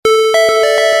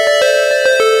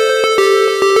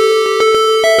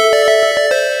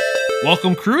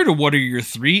Welcome, crew, to What Are Your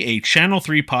Three, a Channel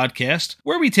 3 podcast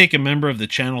where we take a member of the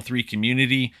Channel 3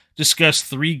 community, discuss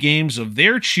 3 games of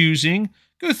their choosing,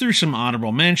 go through some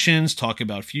honorable mentions, talk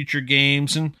about future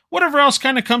games, and whatever else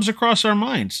kind of comes across our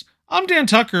minds. I'm Dan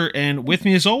Tucker, and with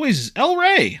me as always is El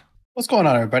Ray. What's going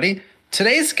on, everybody?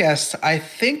 Today's guest, I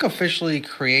think, officially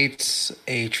creates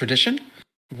a tradition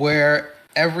where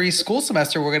every school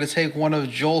semester we're going to take one of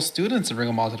Joel's students and bring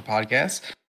them onto the podcast.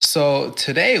 So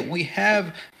today we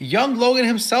have young Logan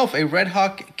himself, a Red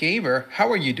Hawk gamer. How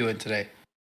are you doing today?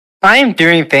 I am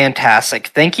doing fantastic.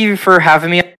 Thank you for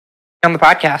having me on the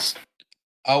podcast.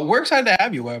 We're excited to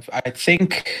have you. I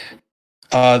think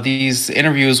these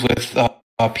interviews with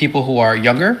people who are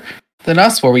younger than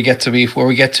us, where we get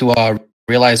to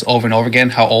realize over and over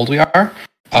again how old we are,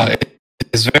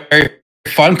 is very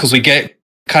fun because we get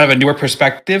kind of a newer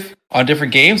perspective on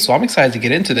different games. So I'm excited to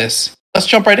get into this. Let's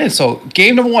jump right in. So,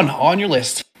 game number 1 on your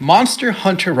list, Monster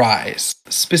Hunter Rise,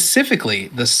 specifically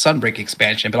the Sunbreak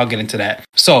expansion, but I'll get into that.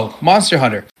 So, Monster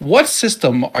Hunter, what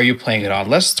system are you playing it on?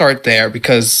 Let's start there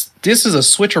because this is a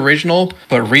Switch original,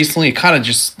 but recently it kind of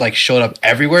just like showed up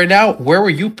everywhere now. Where were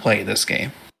you playing this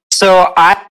game? So,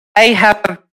 I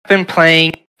have been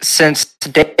playing since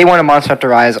day 1 of Monster Hunter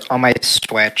Rise on my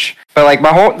Switch. But like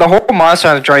the whole Monster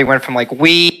Hunter journey went from like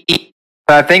Wii,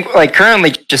 I think like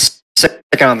currently just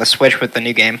second on the Switch with the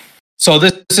new game. So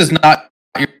this is not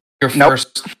your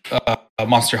first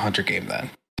Monster Hunter game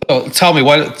then. So tell me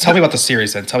about the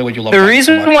series then. Tell me what you love. The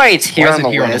reason why it's here on the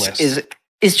list is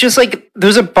it's just like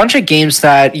there's a bunch of games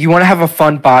that you want to have a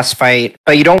fun boss fight,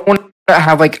 but you don't want to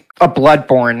have like a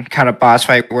Bloodborne kind of boss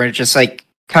fight where it's just like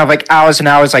kind of like hours and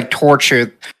hours like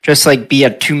torture, just like be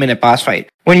a 2-minute boss fight.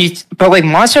 But like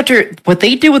Monster Hunter, what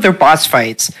they do with their boss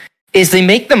fights is they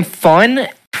make them fun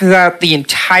throughout the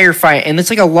entire fight, and it's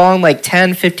like a long like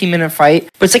 10-15 minute fight,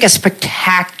 but it's like a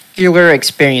spectacular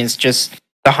experience just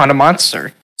to hunt a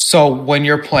monster. So when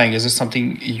you're playing, is this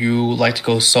something you like to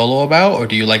go solo about, or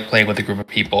do you like playing with a group of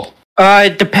people?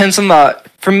 It depends on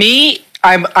for me,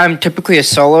 I'm typically a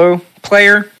solo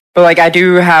player, but like I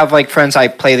do have like friends I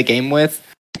play the game with.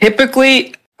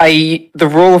 Typically the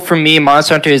rule for me in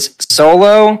Monster Hunter is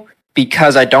solo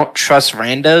because I don't trust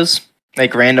randos.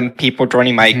 Like random people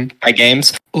joining my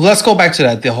games. Let's go back to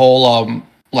that. The whole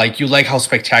like you like how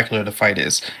spectacular the fight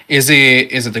is. Is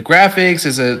it the graphics?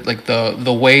 Is it like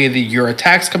the way your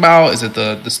attacks come out? Is it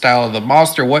the style of the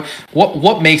monster?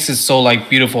 What makes it so like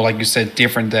beautiful? Like you said,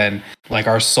 different than like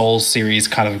our Souls series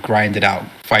kind of grinded out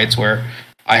fights where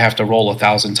I have to roll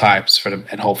 1,000 times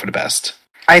and hope for the best.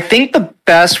 I think the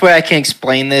best way I can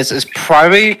explain this is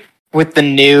probably with the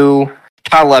new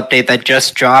title update that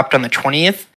just dropped on the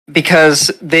 20th.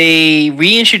 Because they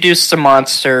reintroduced a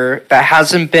monster that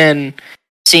hasn't been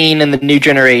seen in the new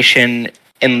generation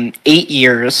in 8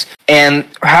 years. And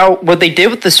what they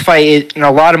did with this fight, and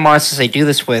a lot of monsters they do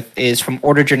this with, is from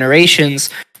older generations.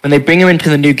 When they bring them into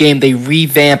the new game, they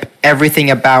revamp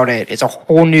everything about it. It's a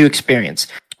whole new experience.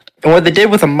 And what they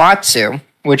did with Amatsu,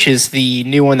 which is the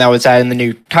new one that was added in the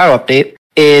new title update,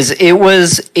 is it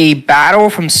was a battle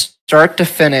from start to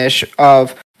finish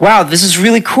of, wow, this is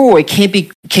really cool. It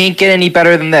can't get any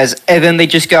better than this. And then they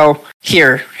just go,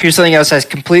 here's something else that's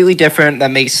completely different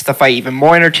that makes the fight even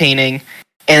more entertaining.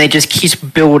 And it just keeps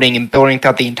building and building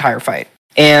throughout the entire fight.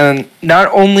 And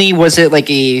not only was it like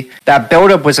that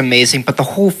build-up was amazing, but the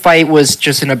whole fight was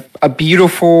just a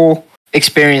beautiful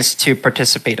experience to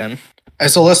participate in. And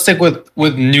so let's stick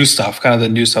with new stuff, kind of the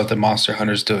new stuff that Monster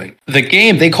Hunter's doing. The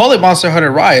game, they call it Monster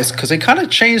Hunter Rise because they kind of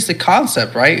changed the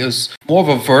concept, right? It was more of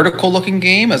a vertical-looking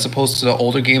game as opposed to the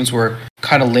older games were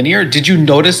kind of linear. Did you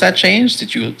notice that change?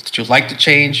 Did you like the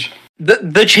change?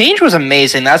 The change was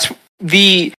amazing. I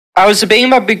was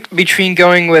debating about between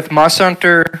going with Monster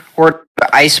Hunter or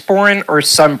Iceborne or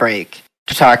Sunbreak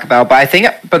to talk about,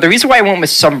 but the reason why I went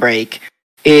with Sunbreak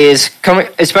is coming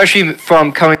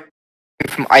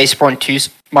from Iceborne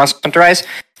to Monster Hunter Rise,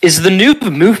 is the new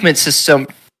movement system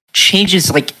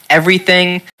changes like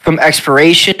everything from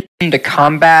exploration to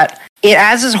combat. It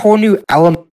adds this whole new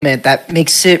element that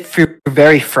makes it feel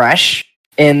very fresh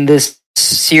in this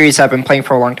series I've been playing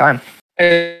for a long time.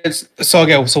 So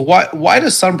why the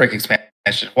Sunbreak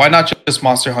expansion? Why not just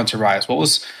Monster Hunter Rise? What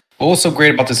was so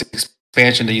great about this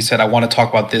expansion that you said I want to talk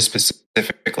about this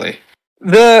specifically?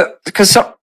 Because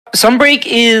Sunbreak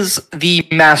is the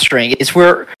mastering. It's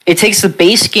where it takes the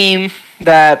base game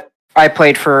that I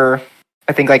played for,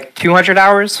 I think, like 200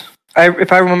 hours,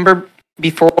 if I remember,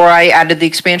 before I added the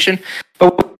expansion.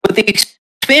 But what the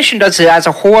expansion does, it adds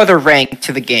a whole other rank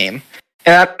to the game.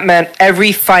 And that meant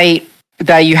every fight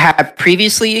that you had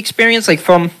previously experienced, like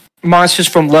from monsters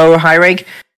from low or high rank,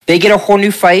 they get a whole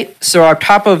new fight. So on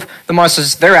top of the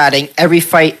monsters they're adding, every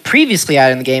fight previously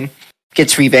added in the game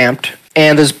gets revamped.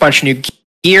 And there's a bunch of new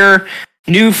gear,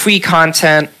 new free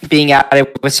content being added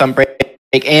with Sunbreak.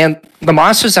 And the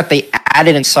monsters that they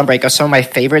added in Sunbreak are some of my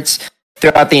favorites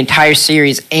throughout the entire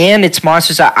series. And it's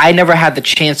monsters that I never had the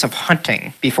chance of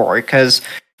hunting before, because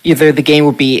either the game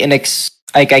would be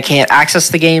I can't access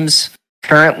the games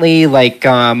currently, like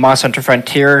Monster Hunter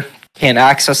Frontier can't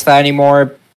access that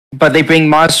anymore. But they bring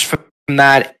monsters from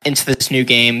that into this new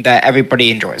game that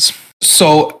everybody enjoys.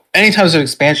 So anytime there's an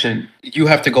expansion, you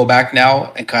have to go back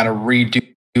now and kind of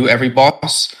redo every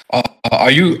boss. Are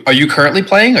you currently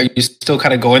playing? Are you still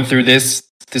kind of going through this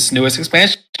newest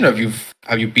expansion, or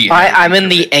have you beaten? I'm in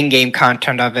the end game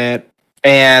content of it,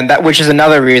 and that, which is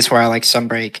another reason why I like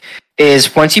Sunbreak,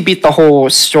 is once you beat the whole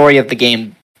story of the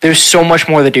game, there's so much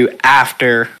more to do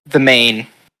after the main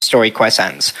story quest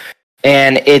ends.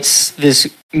 And it's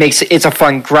a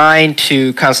fun grind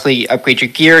to constantly upgrade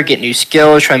your gear, get new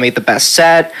skills, try to make the best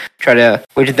set,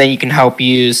 which then you can help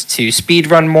use to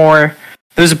speedrun more.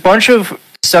 There's a bunch of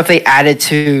stuff they added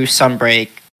to Sunbreak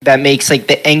that makes like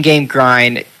the end game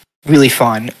grind really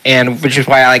fun, and which is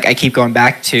why I keep going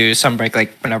back to Sunbreak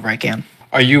like whenever I can.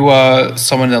 Are you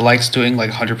someone that likes doing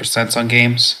like 100% on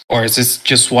games, or is this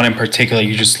just one in particular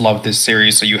you just love this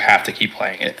series so you have to keep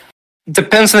playing it?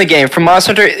 Depends on the game. For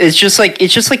Monster Hunter, it's just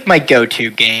like my go-to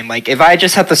game. Like if I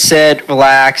just have to sit,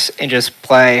 relax, and just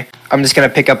play, I'm just gonna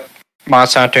pick up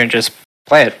Monster Hunter and just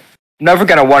play it. I'm never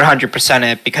gonna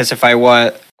 100% it, because if I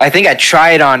think I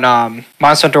tried on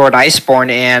Monster Hunter World Iceborne,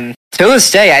 and to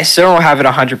this day I still don't have it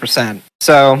 100%.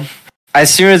 So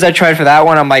as soon as I tried for that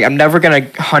one, I'm like, I'm never gonna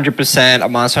 100% a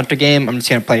Monster Hunter game. I'm just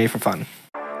gonna play it for fun.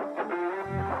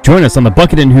 Join us on the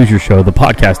Bucket and Hoosier Show, the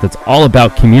podcast that's all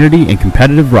about community and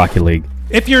competitive Rocket League.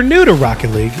 If you're new to Rocket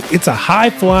League, it's a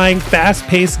high-flying,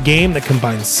 fast-paced game that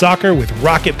combines soccer with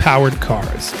rocket-powered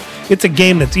cars. It's a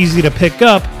game that's easy to pick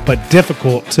up, but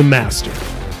difficult to master.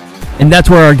 And that's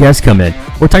where our guests come in.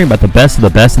 We're talking about the best of the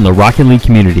best in the Rocket League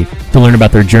community to learn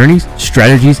about their journeys,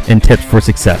 strategies, and tips for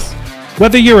success.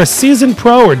 Whether you're a seasoned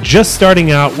pro or just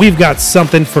starting out, we've got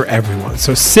something for everyone.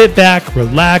 So sit back,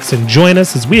 relax, and join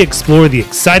us as we explore the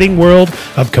exciting world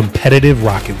of competitive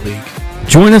Rocket League.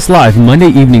 Join us live Monday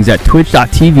evenings at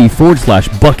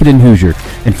twitch.tv/Bucket and Hoosier,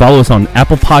 and follow us on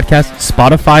Apple Podcasts,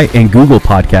 Spotify, and Google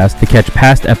Podcasts to catch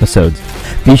past episodes.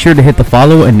 Be sure to hit the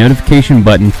follow and notification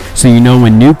button so you know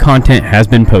when new content has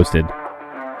been posted.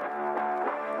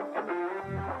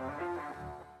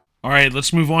 All right,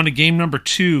 let's move on to game number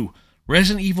 2.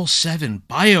 Resident Evil 7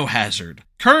 Biohazard,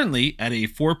 currently at a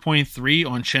 4.3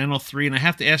 on Channel 3, and I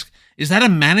have to ask, is that a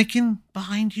mannequin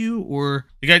behind you? Or,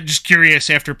 like, I'm just curious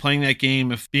after playing that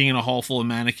game, if being in a hall full of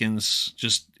mannequins,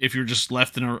 if you're just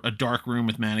left in a dark room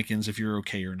with mannequins, if you're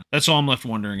okay or not. That's all I'm left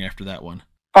wondering after that one.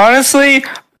 Honestly,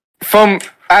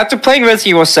 after playing Resident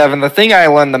Evil 7, the thing I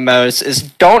learned the most is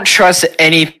don't trust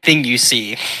anything you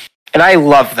see. And I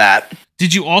love that.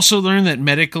 Did you also learn that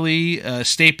medically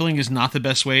stapling is not the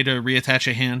best way to reattach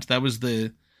a hand? That was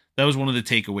one of the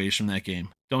takeaways from that game.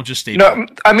 Don't just staple. No,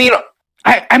 I mean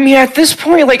at this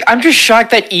point, like, I'm just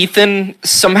shocked that Ethan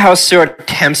somehow still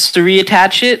attempts to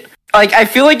reattach it. Like, I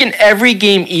feel like in every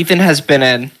game Ethan has been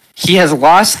in, he has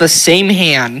lost the same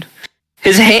hand.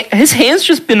 His hand's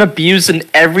just been abused in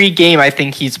every game I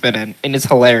think he's been in, and it's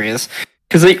hilarious.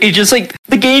 Because it just, like,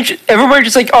 the game, everybody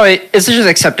just like, oh, it's just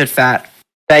accepted fact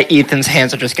that Ethan's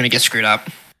hands are just going to get screwed up.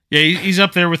 Yeah, he's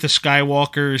up there with the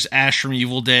Skywalkers, Ash from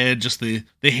Evil Dead, just the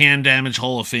hand damage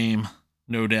Hall of Fame,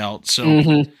 no doubt.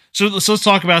 So, so let's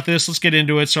talk about this. Let's get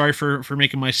into it. Sorry for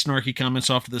making my snarky comments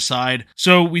off to the side.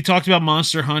 So we talked about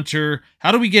Monster Hunter.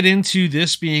 How do we get into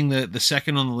this being the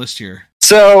second on the list here?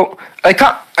 So I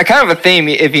kind of have a theme.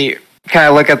 If you kind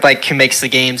of look at like who makes the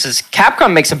games, is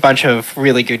Capcom makes a bunch of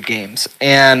really good games,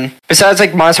 and besides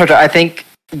like Monster Hunter, I think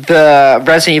the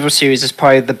Resident Evil series is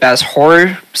probably the best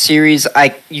horror series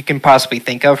you can possibly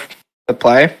think of to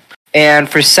play. And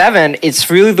for 7, it's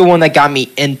really the one that got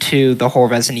me into the whole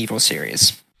Resident Evil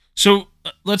series. So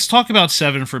let's talk about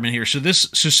 7 for a minute here. So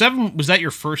 7, was that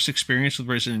your first experience with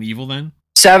Resident Evil then?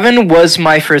 7 was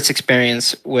my first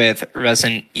experience with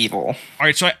Resident Evil. All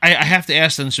right, so I have to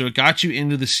ask then, so it got you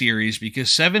into the series because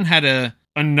 7 had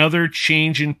another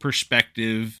change in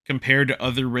perspective compared to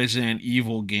other Resident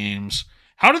Evil games.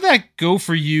 How did that go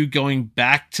for you going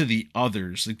back to the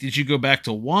others? Like, did you go back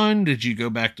to 1? Did you go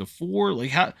back to 4?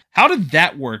 Like, how did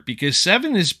that work? Because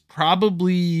 7 is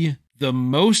probably the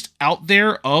most out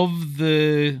there of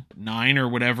the 9 or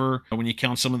whatever, when you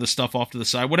count some of the stuff off to the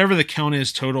side, whatever the count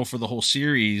is total for the whole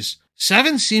series.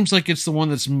 7 seems like it's the one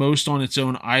that's most on its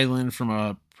own island from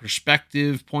a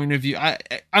perspective point of view? I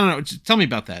don't know. Tell me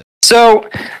about that. So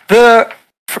the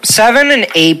 7 and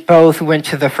 8 both went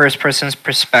to the first person's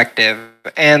perspective,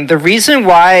 and the reason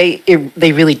why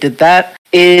they really did that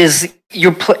is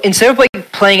instead of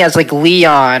like playing as like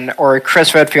Leon or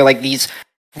Chris Redfield, like these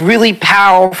really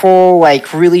powerful,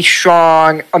 like really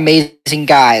strong, amazing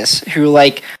guys who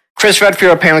like Chris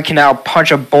Redfield apparently can now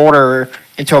punch a boulder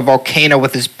into a volcano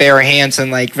with his bare hands in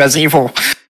like Resident Evil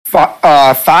 5,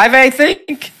 I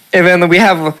think. And then we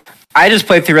have, I just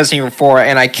played through Resident Evil 4,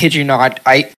 and I kid you not,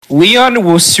 Leon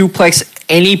will suplex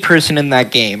any person in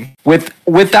that game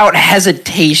without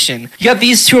hesitation. You got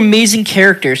these two amazing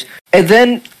characters, and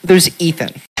then there's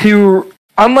Ethan, who,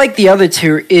 unlike the other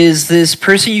two, is this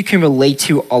person you can relate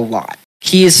to a lot.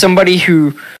 He is somebody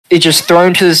who is just thrown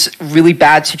into this really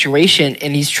bad situation,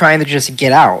 and he's trying to just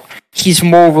get out. He's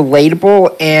more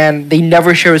relatable, and they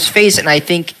never show his face, and I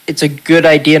think it's a good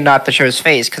idea not to show his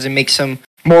face, because it makes him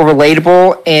more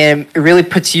relatable, and it really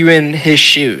puts you in his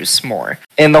shoes more.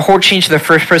 And the whole change to the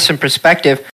first-person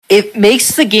perspective, it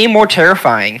makes the game more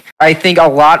terrifying. I think a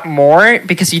lot more,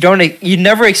 because you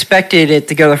never expected it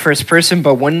to go to the first person,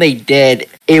 but when they did,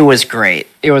 it was great.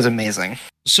 It was amazing.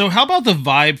 So how about the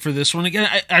vibe for this one? Again,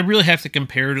 I really have to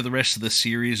compare to the rest of the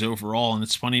series overall, and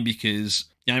it's funny because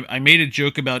I made a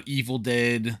joke about Evil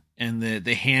Dead and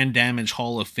the hand damage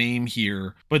Hall of Fame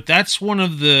here, but that's one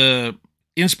of the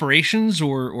inspirations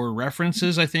or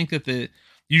references I think that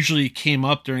usually came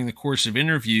up during the course of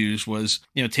interviews was,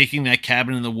 taking that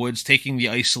cabin in the woods, taking the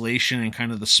isolation and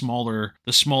kind of the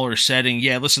smaller setting.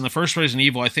 Yeah, listen, the first Resident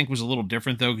Evil I think was a little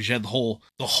different though, because you had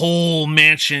the whole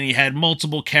mansion, you had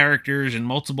multiple characters and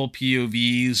multiple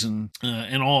POVs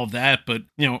and all of that. But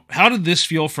how did this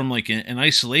feel from like an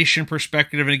isolation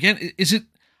perspective? And again, is it?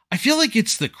 I feel like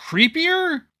it's the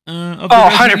creepier of the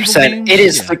 100%. It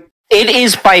is. Yeah. It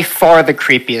is by far the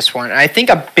creepiest one. I think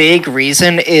a big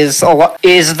reason is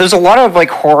there's a lot of like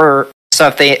horror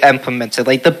stuff they implemented.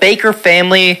 Like the Baker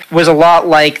family was a lot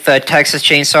like the Texas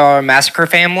Chainsaw Massacre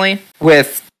family,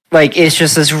 with like it's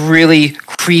just this really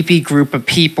creepy group of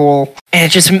people, and it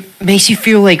just makes you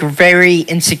feel like very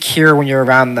insecure when you're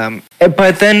around them.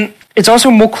 But then it's also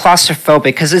more claustrophobic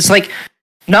because it's like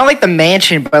not like the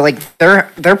mansion, but like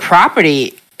their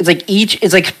property.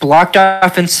 It's like blocked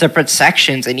off in separate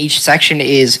sections, and each section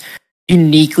is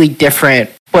uniquely different,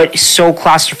 but so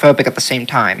claustrophobic at the same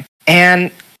time.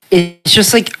 And it's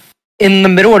just like in the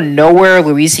middle of nowhere,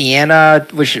 Louisiana,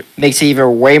 which makes it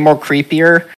even way more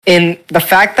creepier. And the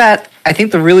fact that I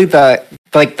think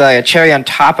the cherry on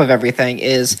top of everything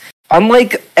is,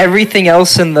 unlike everything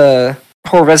else in the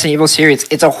whole Resident Evil series,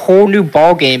 it's a whole new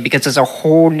ball game because it's a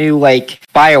whole new like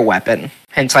bioweapon,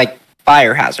 hence like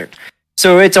biohazard.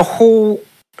 So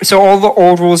so all the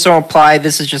old rules don't apply.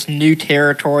 This is just new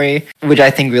territory, which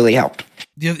I think really helped.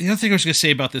 The other thing I was going to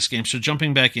say about this game, so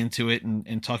jumping back into it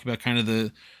and talk about kind of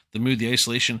the mood, the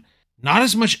isolation, not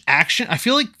as much action. I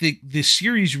feel like the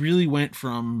series really went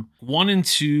from 1 and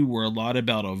 2 were a lot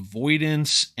about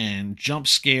avoidance and jump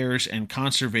scares and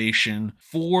conservation.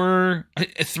 3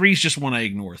 is just one I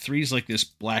ignore. 3 is like this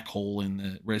black hole in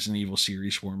the Resident Evil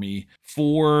series for me.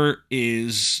 4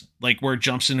 is like where it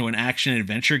jumps into an action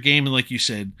adventure game, and like you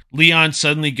said, Leon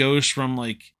suddenly goes from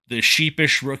like the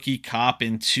sheepish rookie cop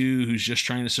in 2 who's just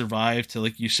trying to survive to,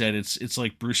 like you said, it's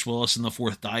like Bruce Willis in the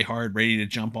 4th Die Hard ready to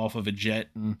jump off of a jet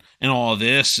and all of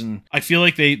this. And I feel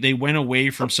like they went away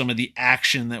from some of the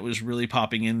action that was really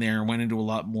popping in there and went into a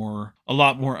lot more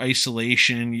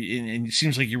isolation, and it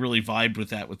seems like you really vibed with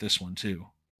that with this one too.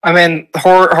 I mean,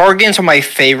 horror games are my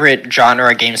favorite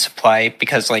genre of games to play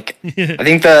because like I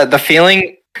think the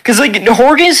feeling, because like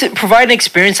horror games provide an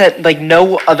experience that like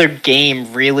no other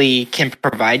game really can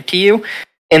provide to you,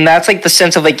 and that's like the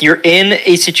sense of like you're in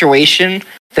a situation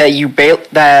that you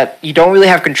don't really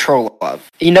have control of.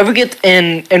 You never get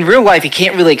in real life. You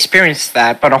can't really experience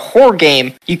that, but a horror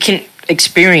game you can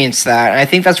experience that. And I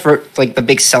think that's where like the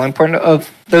big selling point of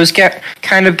those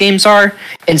kind of games are.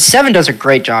 And 7 does a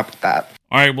great job with that.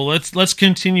 All right, well let's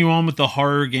continue on with the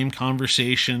horror game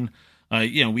conversation.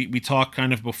 We talked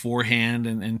kind of beforehand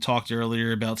and talked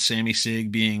earlier about Sammy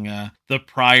Sig being the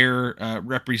prior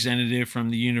representative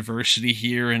from the university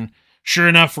here. And sure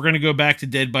enough, we're going to go back to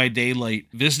Dead by Daylight.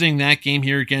 Visiting that game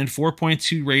here again,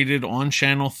 4.2 rated on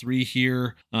Channel 3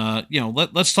 here.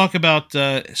 Let's talk about...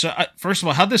 first of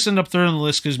all, how'd this end up third on the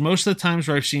list? Because most of the times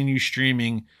where I've seen you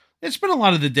streaming, it's been a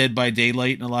lot of the Dead by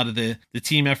Daylight and a lot of the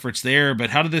team efforts there. But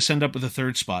how did this end up with the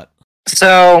third spot?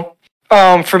 So...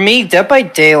 for me, Dead by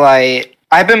Daylight,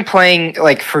 I've been playing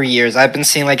like for years. I've been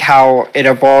seeing like how it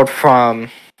evolved from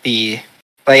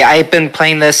I've been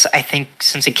playing this, I think,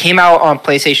 since it came out on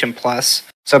PlayStation Plus.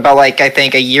 So about I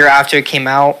think a year after it came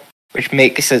out, which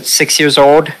makes it 6 years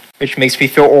old, which makes me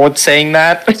feel old saying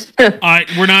that.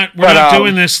 We're not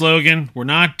doing this, Logan. We're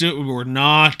not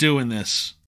doing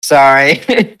this. Sorry.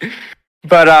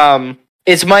 But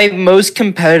it's my most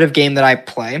competitive game that I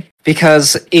play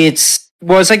because it's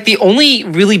the only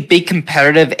really big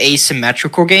competitive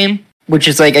asymmetrical game, which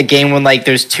is a game when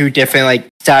there's two different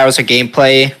styles of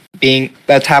gameplay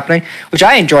that's happening, which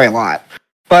I enjoy a lot.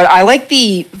 But I like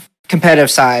the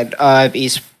competitive side of the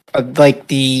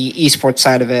esports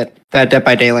side of it that Dead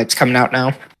by Daylight's coming out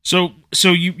now. So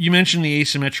you mentioned the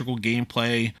asymmetrical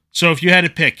gameplay. So if you had to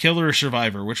pick killer or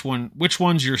survivor, which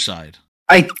one's your side?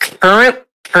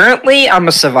 Currently, I'm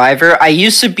a survivor. I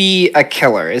used to be a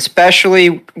killer,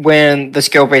 especially when the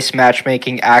skill-based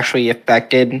matchmaking actually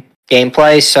affected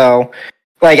gameplay. So,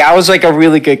 I was a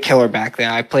really good killer back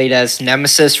then. I played as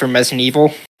Nemesis from Resident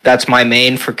Evil. That's my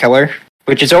main for killer,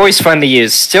 which is always fun to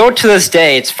use. Still to this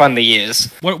day, it's fun to use.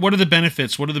 What are the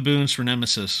benefits? What are the boons for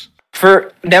Nemesis?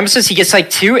 For Nemesis, he gets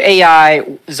 2 AI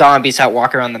zombies that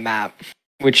walk around the map,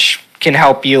 which can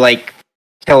help you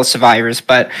kill survivors.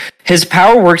 But his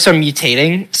power works on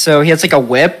mutating, so he has a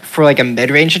whip for a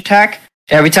mid-range attack.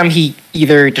 And every time he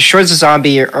either destroys a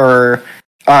zombie or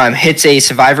hits a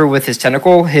survivor with his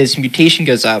tentacle, his mutation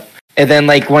goes up. And then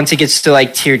once he gets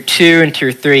to tier 2 and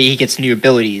tier 3, he gets new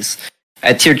abilities.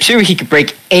 At tier 2, he can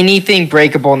break anything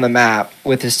breakable on the map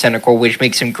with his tentacle, which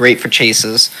makes him great for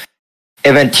chases.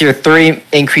 And then tier 3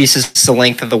 increases the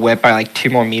length of the whip by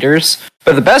 2 more meters.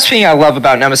 But the best thing I love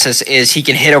about Nemesis is he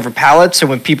can hit over pallets, so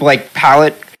when people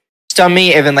pallet stun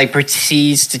me and then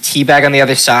proceeds to teabag on the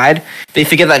other side, they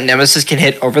forget that Nemesis can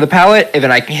hit over the pallet, and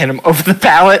then I can hit him over the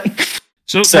pallet.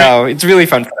 So it's really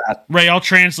fun for that. Ray, I'll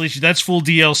translate you. That's full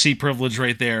DLC privilege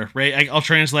right there. Ray, I'll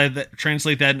translate that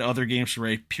into other games for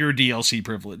Ray. Pure DLC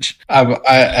privilege.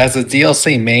 As a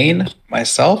DLC main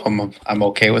myself, I'm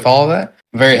okay with all of that.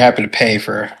 I'm very happy to pay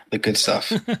for the good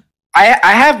stuff. I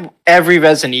have every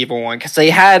Resident Evil one because they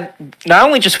had not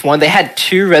only just one, they had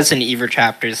 2 Resident Evil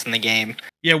chapters in the game.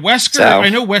 Yeah, Wesker. So, I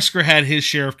know Wesker had his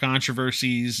share of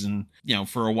controversies, and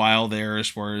for a while there, as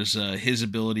far as his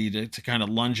ability to kind of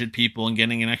lunge at people and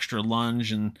getting an extra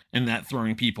lunge, and that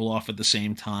throwing people off at the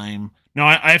same time. Now,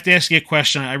 I have to ask you a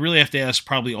question. I really have to ask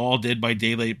probably all Dead by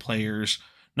Daylight players,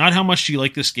 not how much do you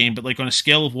like this game, but on a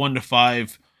scale of 1 to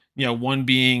 5, 1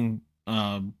 being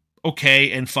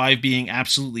okay and 5 being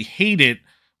absolutely hate it,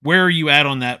 where are you at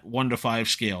on that 1 to 5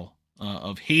 scale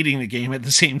of hating the game at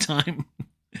the same time?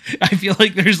 I feel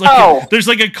like there's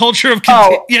a culture of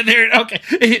yeah, there.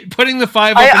 Okay, putting the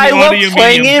 5 up in the audio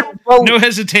medium, no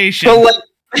hesitation. But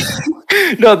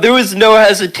no, there was no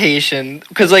hesitation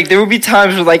because there would be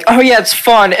times where oh yeah, it's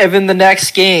fun, and then the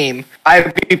next game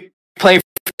I'd be playing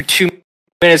for 2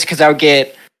 minutes because I would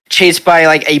get chased by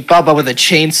a Bubba with a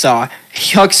chainsaw.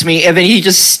 He hooks me, and then he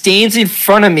just stands in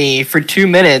front of me for 2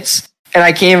 minutes, and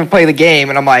I can't even play the game.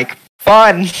 And I'm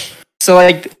fun.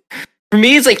 So for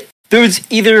me, it's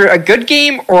there's either a good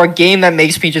game or a game that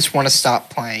makes me just want to stop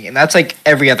playing, and that's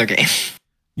every other game.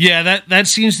 Yeah, that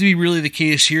seems to be really the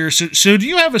case here. So do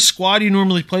you have a squad you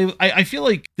normally play with? I feel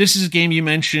like this is a game you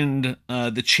mentioned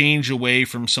the change away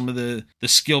from some of the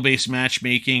skill-based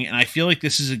matchmaking, and I feel like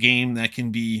this is a game that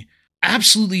can be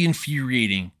absolutely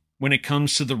infuriating when it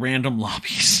comes to the random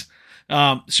lobbies.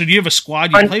 So do you have a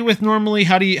squad you play with normally?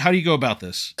 How do you go about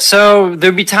this? So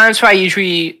there'd be times where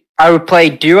I would play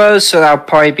duos, so that would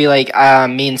probably be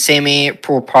me and Sammy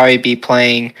will probably be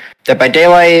playing Dead by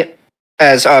Daylight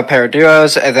as a pair of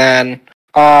duos, and then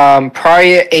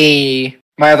probably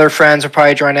my other friends will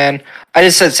probably join in. I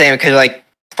just said Sammy because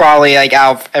probably out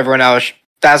of everyone else,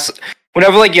 that's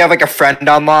whenever you have a friend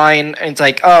online, and it's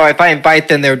oh, if I invite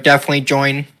them, they'll definitely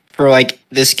join for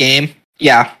this game.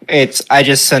 Yeah, I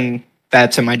just send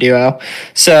that to my duo.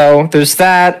 So there's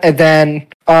that, and then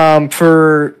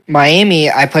for Miami,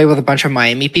 I play with a bunch of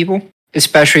Miami people,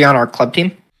 especially on our club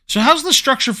team. So how's the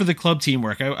structure for the club team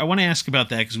work? I want to ask about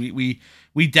that because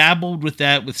we dabbled with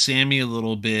that with Sammy a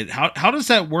little bit. How does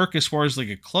that work as far as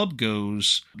a club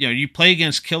goes? You play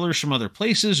against killers from other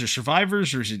places or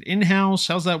survivors, or is it in-house?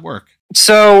 How's that work?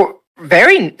 So Dead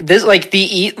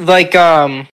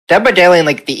by Daylight and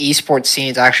the esports scene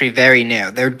is actually very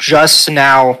new. They're just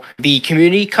now the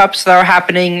community cups that are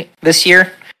happening this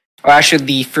year are actually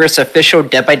the first official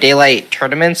Dead by Daylight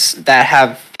tournaments that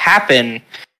have happened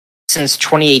since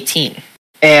 2018.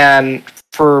 And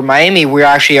for Miami, we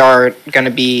actually are going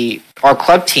to be, our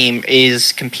club team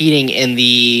is competing in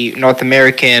the North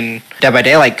American Dead by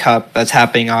Daylight Cup that's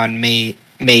happening on May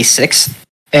 6th.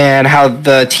 And how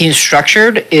the team's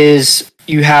structured is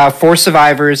you have 4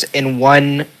 survivors and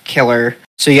 1 killer.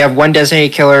 So you have one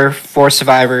designated killer, 4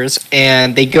 survivors,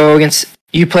 and they go against.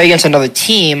 You play against another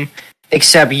team,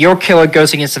 except your killer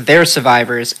goes against their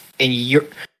survivors,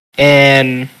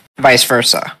 and vice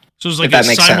versa. So it's like that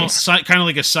makes sense. Kind of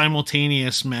like a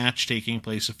simultaneous match taking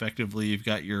place. Effectively, you've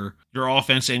got your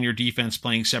offense and your defense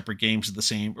playing separate games at the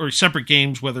same, or separate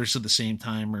games, whether it's at the same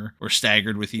time or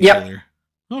staggered with each other.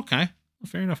 Okay,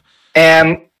 fair enough.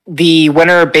 And the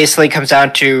winner basically comes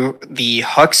down to the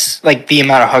hooks, like the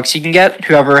amount of hooks you can get.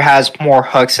 Whoever has more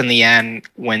hooks in the end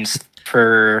wins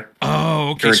for.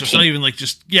 Oh, okay. So it's not even like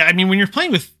just I mean, when you're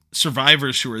playing with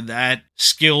survivors who are that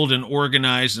skilled and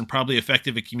organized and probably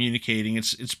effective at communicating,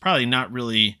 it's probably not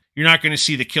really, you're not going to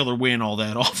see the killer win all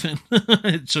that often.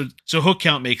 so hook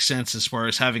count makes sense as far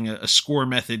as having a score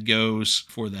method goes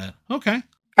for that. Okay.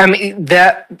 I mean,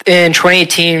 that in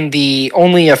 2018, the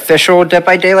only official Dead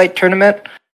by Daylight tournament,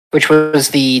 which was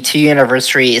the 2-year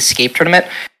anniversary escape tournament,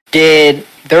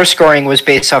 their scoring was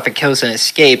based off of kills and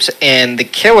escapes, and the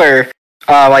killer,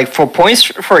 like for points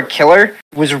for a killer,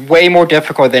 was way more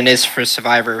difficult than it is for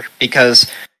survivor, because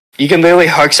you can literally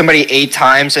hook somebody 8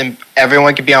 times and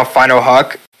everyone can be on final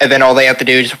hook, and then all they have to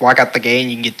do is just walk out the gate and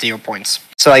you can get 0 points.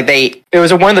 So like it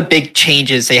was one of the big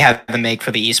changes they had to make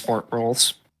for the esport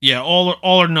rules. Yeah, all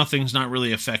or nothing's not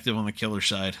really effective on the killer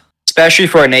side, especially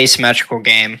for an asymmetrical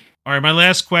game. All right, my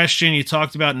last question. You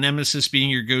talked about Nemesis being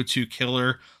your go-to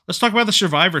killer. Let's talk about the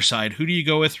survivor side. Who do you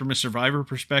go with from a survivor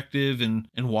perspective, and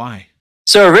why?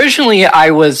 So originally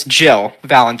I was Jill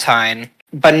Valentine,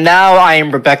 but now I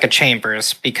am Rebecca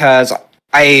Chambers, because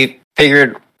I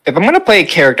figured if I'm going to play a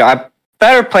character, I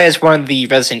better play as one of the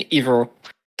Resident Evil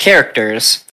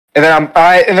characters. And then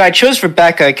I chose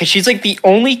Rebecca because she's like the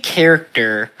only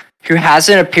character who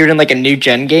hasn't appeared in like a new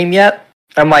gen game yet.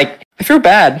 I'm like, I feel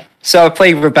bad, so I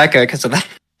play Rebecca because of that.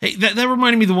 Hey, that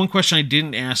reminded me of the one question I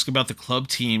didn't ask about the club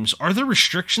teams. Are there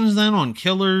restrictions then on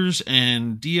killers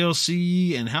and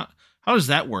DLC, and how does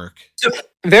that work? So,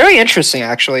 very interesting,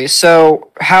 actually.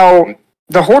 So how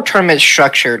the whole tournament is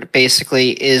structured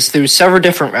basically is through several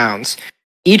different rounds.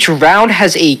 Each round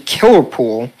has a killer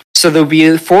pool, so there'll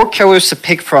be 4 killers to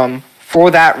pick from for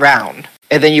that round.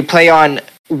 And then you play on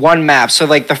one map. So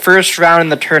like the first round in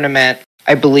the tournament,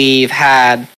 I believe,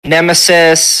 had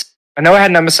Nemesis. I know it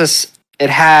had Nemesis.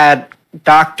 It had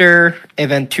Doctor,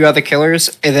 and then 2 other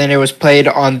killers. And then it was played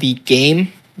on the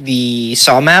game, the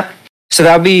Saw map. So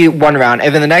that would be one round.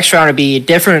 And then the next round would be a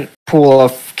different pool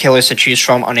of killers to choose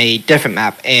from on a different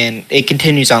map. And it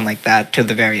continues on like that to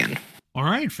the very end. All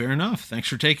right, fair enough. Thanks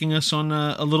for taking us on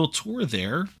a little tour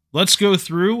there. Let's go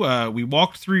through. We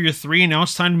walked through your 3. Now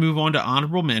it's time to move on to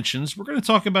honorable mentions. We're going to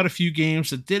talk about a few games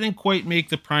that didn't quite make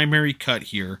the primary cut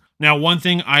here. Now, one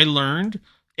thing I learned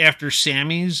after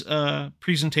Sammy's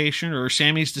presentation, or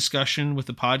Sammy's discussion with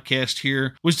the podcast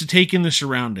here, was to take in the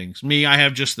surroundings. Me, I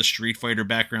have just the Street Fighter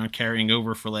background carrying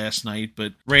over for last night,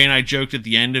 but Ray and I joked at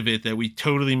the end of it that we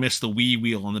totally missed the Wii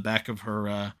wheel on the back of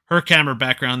her camera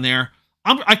background there.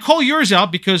 I call yours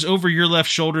out because over your left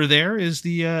shoulder there is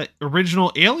the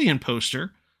original Alien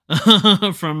poster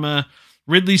from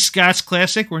Ridley Scott's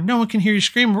classic where no one can hear you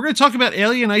scream. We're going to talk about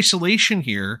Alien Isolation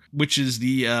here, which is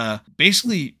the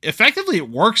basically, effectively, it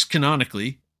works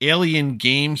canonically. Alien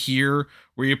game here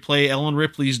where you play Ellen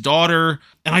Ripley's daughter.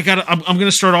 And I'm going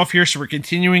to start off here, so we're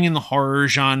continuing in the horror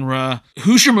genre.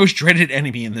 Who's your most dreaded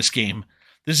enemy in this game?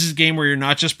 This is a game where you're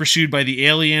not just pursued by the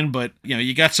alien, but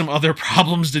you got some other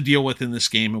problems to deal with in this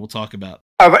game, and we'll talk about.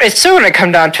 It's still going to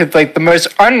come down to like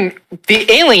the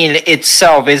alien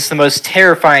itself is the most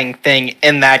terrifying thing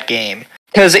in that game,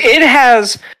 because it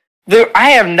has. I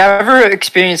have never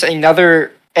experienced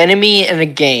another enemy in a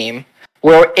game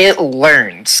where it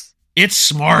learns. It's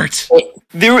smart.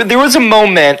 There was a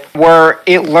moment where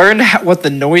it learned what the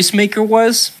noisemaker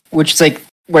was, which is like.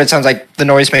 Where it sounds like the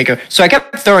noisemaker. So I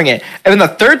kept throwing it. And then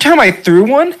the third time I threw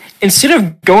one, instead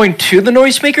of going to the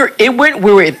noisemaker, it went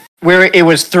where it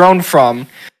was thrown from.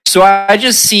 So I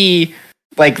just see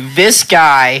like this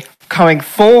guy coming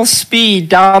full speed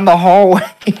down the hallway.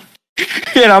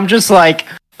 And I'm just like,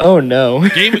 oh no.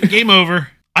 Game over.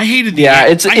 I hated the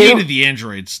hated the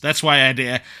androids. That's why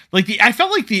I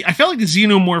felt like the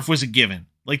xenomorph was a given.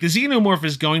 Like the xenomorph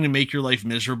is going to make your life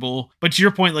miserable. But to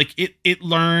your point, like it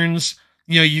learns.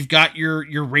 You've got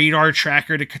your radar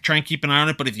tracker to try and keep an eye on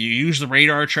it, but if you use the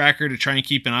radar tracker to try and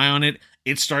keep an eye on it,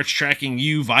 it starts tracking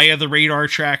you via the radar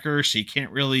tracker, so you can't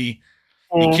really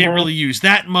use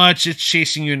that much. It's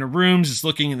chasing you into rooms, it's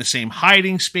looking in the same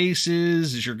hiding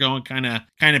spaces as you're going kind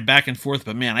of back and forth.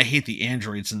 But man, I hate the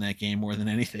androids in that game more than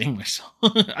anything myself.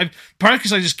 Probably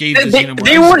because I just gave the xenomorph.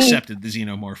 I accepted the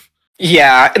xenomorph.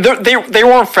 Yeah, they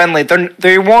weren't friendly.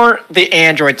 They weren't the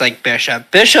androids like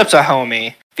Bishop. Bishop's a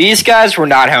homie. These guys were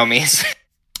not homies.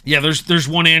 Yeah, there's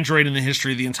one android in the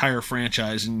history of the entire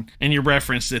franchise, and you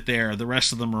referenced it there. The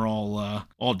rest of them are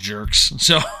all jerks.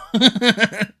 So,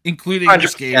 including 100%.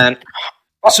 This game.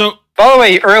 So, by the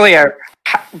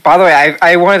way,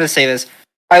 I wanted to say this.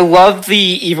 I love the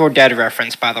Evil Dead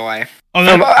reference. By the way,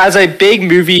 as a big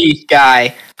movie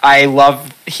guy, I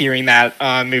love hearing that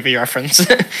movie reference.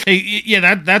 Hey,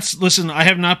 yeah, that's. Listen, I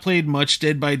have not played much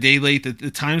Dead by Daylight. The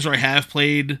times where I have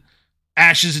played,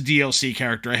 Ash is a DLC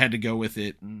character. I had to go with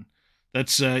it, and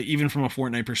that's even from a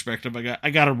Fortnite perspective. I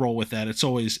got to roll with that. It's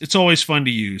always fun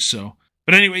to use. So,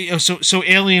 but anyway, so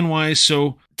Alien wise,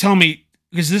 so tell me,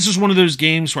 because this is one of those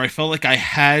games where I felt like I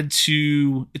had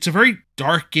to. It's a very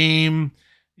dark game.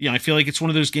 I feel like it's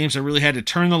one of those games I really had to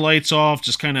turn the lights off,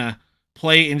 just kind of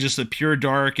play in just the pure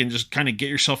dark and just kind of get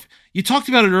yourself. You talked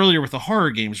about it earlier with the horror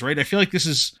games, right? I feel like this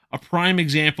is a prime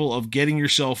example of getting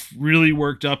yourself really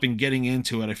worked up and getting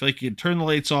into it. I feel like you can turn the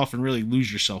lights off and really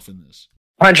lose yourself in this.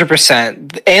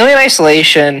 100%. Alien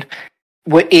Isolation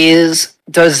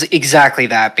does exactly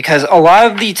that, because a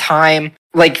lot of the time,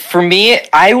 like for me,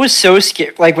 I was so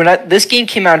scared. Like when this game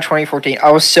came out in 2014,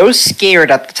 I was so scared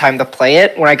at the time to play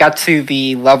it when I got to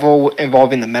the level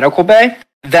involving the medical bay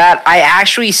that I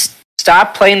actually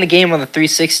stopped playing the game on the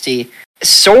 360,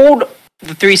 sold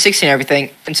the 360 and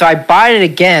everything, and so I bought it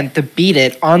again to beat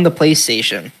it on the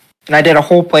PlayStation, and I did a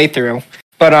whole playthrough.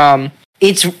 But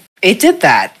it did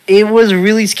that. It was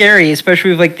really scary, especially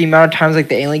with like the amount of times like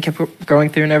the alien kept going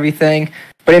through and everything.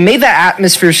 But it made that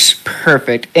atmosphere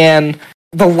perfect, and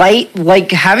the light,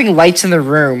 like having lights in the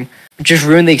room, just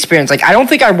ruined the experience. Like I don't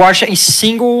think I watched a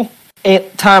single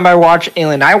time I watched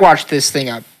Alien. I watched this thing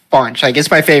a bunch. Like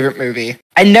it's my favorite movie.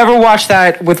 I never watched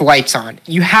that with lights on.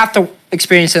 You have to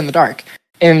experience it in the dark.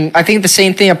 And I think the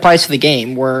same thing applies to the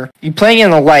game, where you playing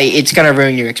in the light, it's going to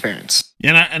ruin your experience.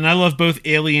 Yeah, and I love both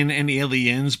Alien and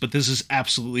Aliens, but this is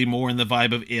absolutely more in the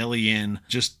vibe of Alien.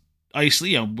 Just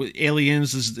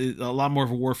Aliens is a lot more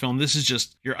of a war film. This is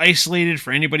just, you're isolated.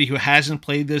 For anybody who hasn't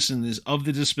played this and is of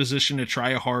the disposition to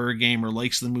try a horror game or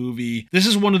likes the movie, this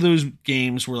is one of those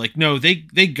games where like, no, they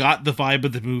got the vibe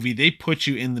of the movie. They put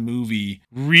you in the movie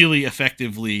really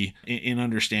effectively in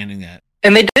understanding that.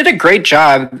 And they did a great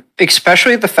job,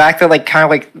 especially the fact that like kind of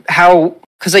like how,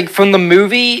 because like from the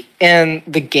movie and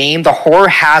the game, the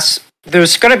horror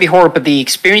there's going to be horror, but the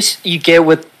experience you get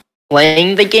with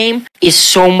playing the game is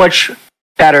so much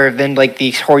better than like the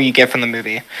horror you get from the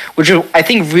movie, which is I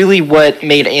think really what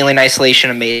made Alien Isolation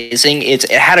amazing. It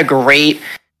had a great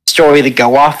story to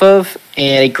go off of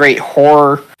and a great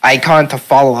horror icon to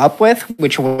follow up with,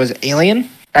 which was Alien.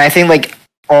 And I think like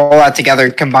all that together,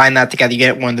 combine that together, you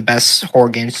get one of the best horror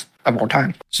games of all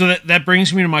time. So that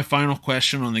brings me to my final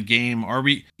question on the game. Are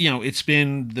we, it's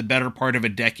been the better part of a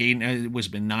decade. It was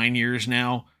been 9 years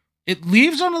now. It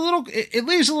leaves a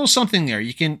little something there.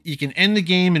 You can end the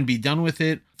game and be done with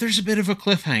it. There's a bit of a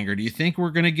cliffhanger. Do you think we're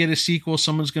going to get a sequel?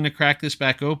 Someone's going to crack this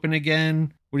back open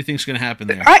again? What do you think is going to happen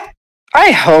there?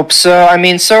 I hope so. I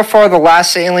mean, so far the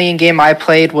last Alien game I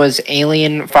played was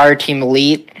Alien Fireteam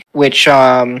Elite, which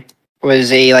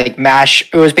was a like mash.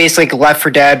 It was basically Left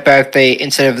 4 Dead, but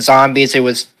instead of zombies, it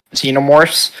was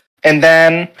xenomorphs. And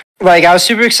then like I was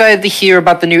super excited to hear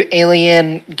about the new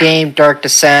Alien game, Dark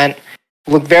Descent.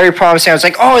 Looked very promising. I was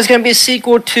like, oh, it's going to be a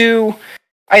sequel to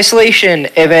Isolation.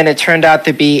 And then it turned out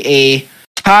to be a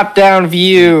top-down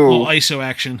view ISO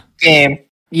action game.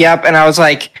 Yep. And I was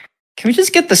like, can we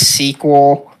just get the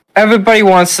sequel? Everybody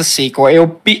wants the sequel.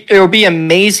 It'll be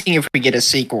amazing if we get a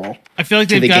sequel. I feel like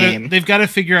they've got to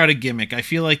figure out a gimmick. I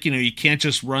feel like, you can't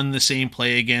just run the same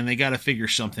play again. They got to figure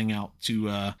something out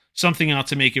to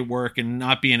make it work and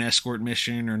not be an escort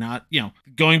mission, or not,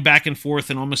 going back and forth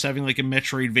and almost having like a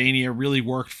Metroidvania really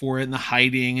worked for it, and the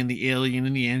hiding and the alien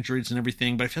and the androids and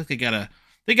everything. But I feel like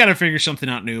they gotta figure something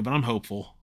out new, but I'm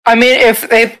hopeful. I mean,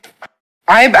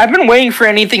 I've been waiting for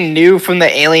anything new from the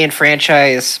Alien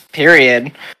franchise,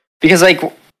 period. Because like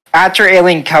after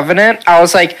Alien Covenant, I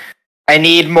was like, I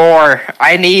need more.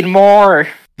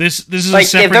 This is like, a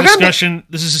separate discussion.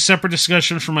 This is a separate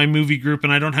discussion for my movie group,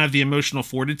 and I don't have the emotional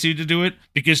fortitude to do it,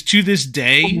 because to this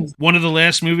day, one of the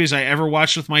last movies I ever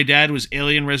watched with my dad was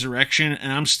Alien Resurrection,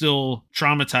 and I'm still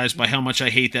traumatized by how much I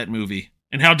hate that movie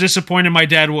and how disappointed my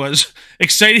dad was.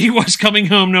 Excited he was coming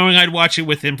home knowing I'd watch it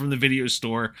with him from the video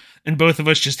store, and both of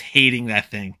us just hating that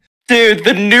thing. Dude,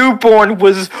 the newborn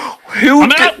was...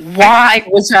 Why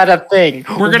was that a thing?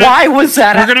 Why was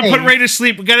that a thing? We're going to put Ray to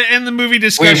sleep. We're going to end the movie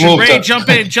discussion. Ray, jump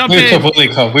in.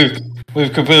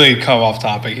 We've completely come off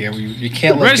topic here. You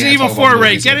can't let Resident Evil 4,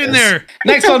 Ray, get in there.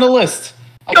 Next on the list.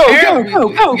 Apparently,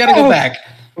 we gotta go back.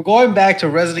 We're going back to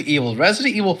Resident Evil.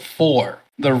 Resident Evil 4,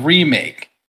 the remake.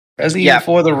 Resident Evil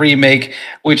 4, the remake,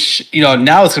 which,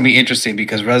 now it's going to be interesting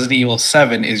because Resident Evil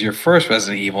 7 is your first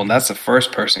Resident Evil, and that's a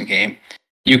first-person game.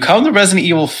 You come to Resident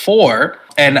Evil 4,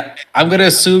 and I'm going to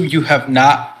assume you have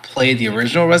not played the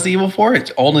original Resident Evil 4.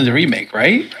 It's only the remake,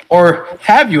 right? Or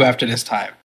have you after this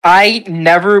time? I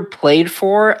never played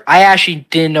 4. I actually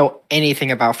didn't know anything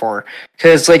about 4.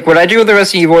 Because, what I do with the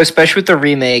Resident Evil, especially with the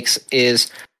remakes,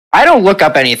 is I don't look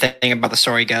up anything about the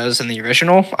story goes in the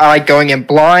original. I like going in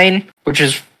blind, which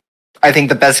is, I think,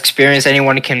 the best experience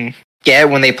anyone can get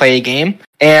when they play a game.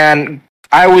 And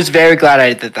I was very glad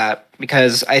I did that,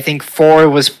 because I think 4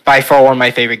 was by far one of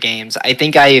my favorite games. I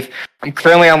think I'm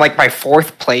currently on, my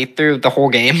 4th playthrough of the whole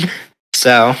game.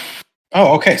 So...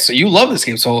 Oh, okay. So you love this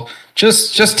game. So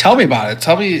just tell me about it.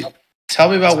 Tell me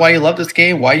about why you love this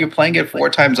game, why you're playing it 4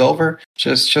 times over.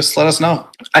 Just let us know.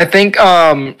 I think,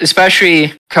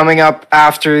 especially coming up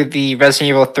after the Resident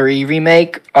Evil 3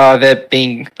 remake, that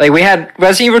being we had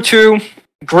Resident Evil 2,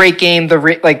 great game. The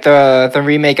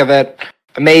remake of it,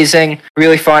 amazing,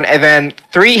 really fun. And then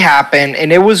 3 happened,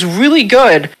 and it was really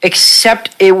good.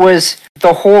 Except it was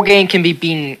the whole game can be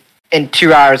beaten in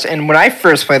 2 hours. And when I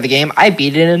first played the game, I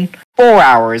beat it in 4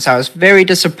 hours. I was very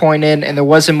disappointed, and there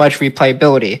wasn't much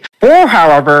replayability. 4,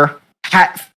 however,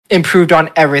 had improved on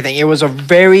everything. It was a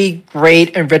very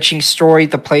great, enriching story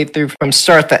to play through from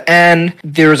start to end.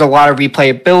 There was a lot of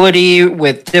replayability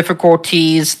with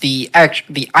difficulties, the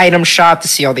item shop to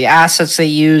see all the assets they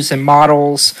use and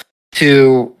models,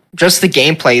 to just the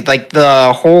gameplay.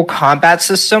 The whole combat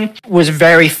system was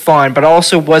very fun, but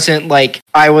also wasn't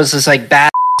I was this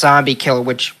bad zombie killer,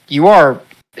 which you are.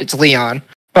 It's Leon.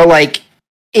 But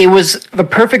it was the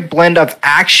perfect blend of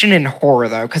action and horror,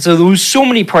 though, because there was so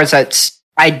many parts that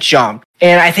I jumped.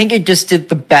 And I think it just did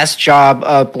the best job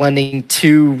of blending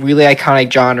 2 really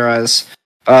iconic genres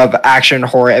of action and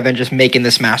horror, and then just making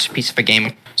this masterpiece of a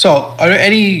game. So, are there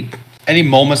any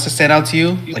moments that stand out to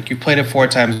you? You played it 4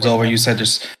 times over. You said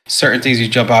there's certain things you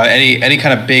jump out. Any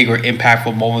kind of big or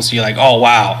impactful moments you're oh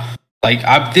wow,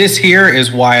 this here is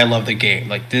why I love the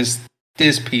game. This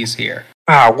piece here.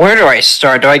 Where do I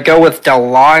start? Do I go with Del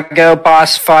Lago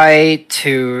boss fight,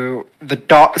 to the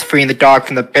dog, freeing the dog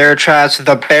from the bear traps?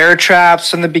 The bear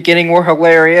traps from the beginning were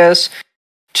hilarious.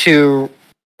 To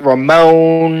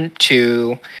Ramon,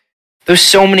 to... There's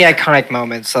so many iconic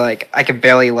moments, I could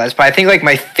barely list. But I think,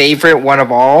 my favorite one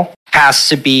of all has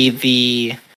to be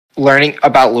the learning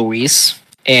about Luis,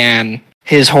 and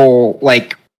his whole,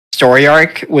 story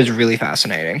arc was really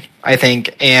fascinating, I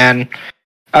think. And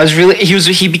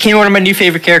he became one of my new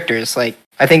favorite characters. I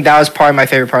think that was probably my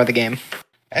favorite part of the game.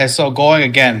 And so going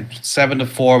again, 7 to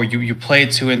 4, you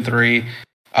played 2 and 3.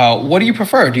 What do you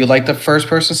prefer? Do you like the first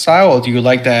person style, or do you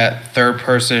like that third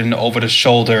person over the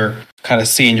shoulder kind of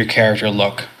seeing your character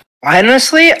look?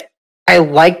 Honestly, I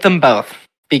like them both,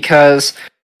 because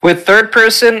with third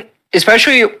person,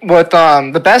 especially with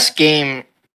the best game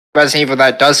Resident Evil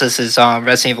that does this is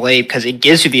Resident Evil 8, because it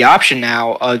gives you the option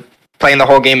now of playing the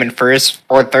whole game in first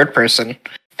or third person.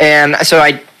 And so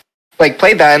I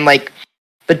played that, and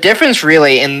the difference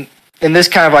really in this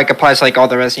kind of applies to all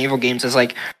the Resident Evil games is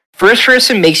first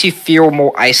person makes you feel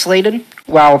more isolated,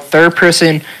 while third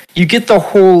person you get the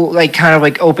whole kind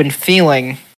of open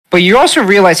feeling, but you also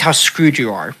realize how screwed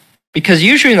you are, because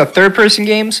usually in the third person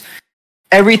games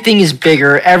everything is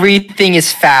bigger, everything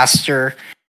is faster,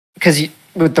 because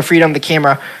with the freedom of the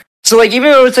camera. So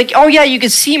even though it's oh yeah, you can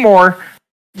see more,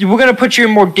 we're going to put you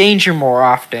in more danger more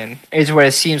often, is what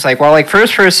it seems like. While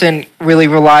first person really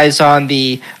relies on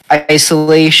the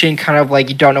isolation, kind of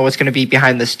you don't know what's going to be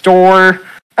behind this door.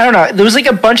 I don't know. There was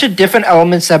a bunch of different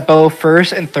elements that both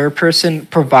first and third person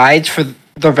provides for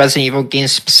the Resident Evil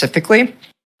games specifically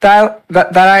that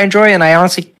I enjoy, and I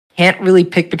honestly can't really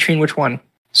pick between which one.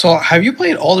 So have you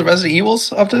played all the Resident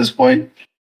Evils up to this point?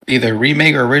 Either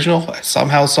remake or original,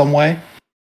 somehow, some way?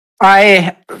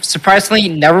 I surprisingly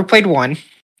never played 1.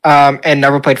 And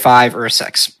never played 5 or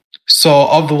 6. So,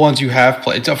 of the ones you have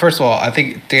played, first of all, I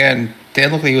think Dan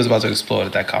looked like he was about to explode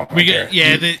at that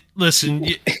comment. Listen,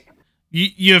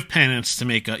 you have penance to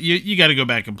make up. You got to go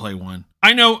back and play 1.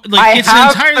 I know, it's an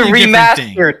entirely different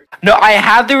thing. No, I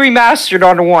have the remastered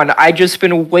on 1. I just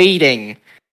been waiting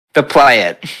to play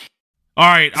it. All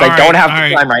right, I don't have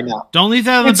the time right now. Don't leave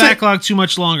that in the backlog too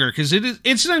much longer, because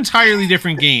it's an entirely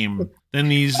different game than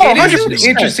these. It is an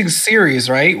interesting series,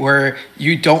 right? Where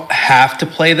you don't have to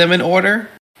play them in order,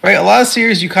 right? A lot of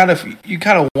series you kind of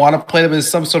want to play them in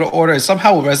some sort of order. And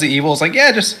somehow with Resident Evil, it's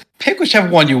just pick whichever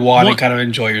one you want and kind of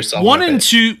enjoy yourself. 1 and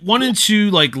 2,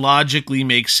 logically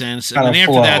make sense, and then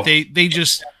after that, they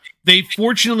just They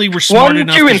fortunately were smart 1,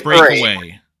 enough 2, to and break 3.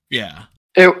 away. Yeah.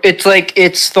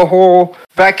 It's the whole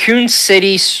Raccoon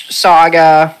City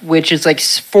saga, which is like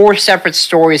 4 separate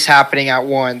stories happening at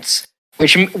once,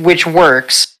 which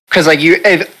works because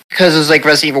because it's like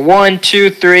Resident Evil 1, 2,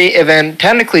 3, and then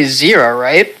technically 0,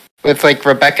 right? With like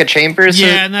Rebecca Chambers.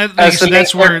 Yeah, and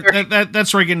that's where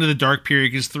that's where I get into the dark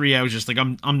period, because 3 I was just like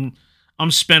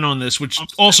I'm spent on this, which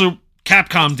also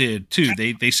Capcom did too.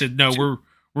 They said no,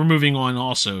 we're moving on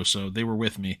also, so they were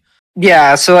with me.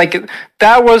 Yeah, so like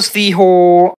that was the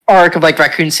whole arc of like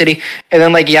Raccoon City, and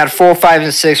then like you had 4, 5,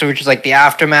 and 6, which is like the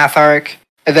aftermath arc,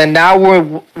 and then now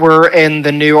we're in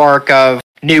the new arc of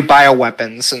new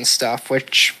bioweapons and stuff,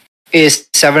 which is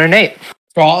 7 and 8.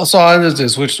 So on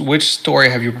this, which story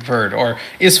have you preferred, or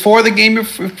is 4 the game you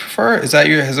prefer? Has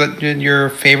that been your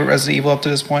favorite Resident Evil up to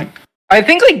this point? I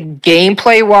think like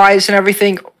gameplay wise and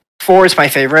everything, 4 is my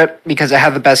favorite because it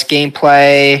had the best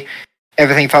gameplay.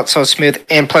 Everything felt so smooth,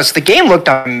 and plus the game looked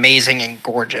amazing and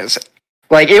gorgeous.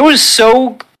 Like it was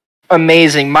so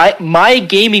amazing. My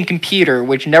gaming computer,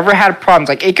 which never had problems,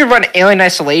 like it could run Alien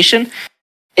Isolation,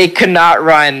 it could not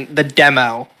run the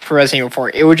demo for Resident Evil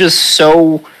 4. It was just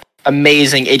so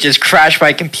amazing. It just crashed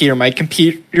my computer. My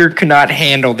computer could not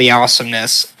handle the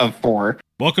awesomeness of 4.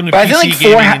 Welcome to PC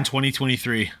gaming in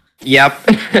 2023. Yep.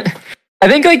 I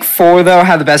think like 4 though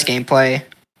had the best gameplay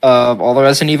of all the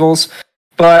Resident Evils.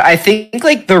 But I think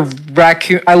like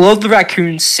I love the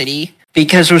Raccoon City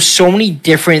because there's so many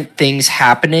different things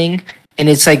happening, and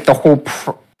it's like the whole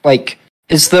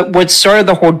what started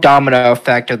the whole domino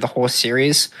effect of the whole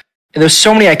series. And there's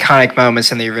so many iconic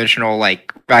moments in the original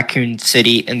like Raccoon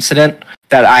City incident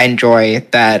that I enjoy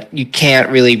that you can't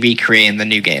really recreate in the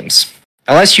new games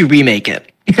unless you remake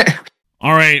it.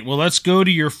 All right, well, let's go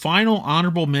to your final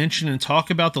honorable mention and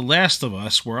talk about The Last of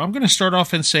Us, where I'm going to start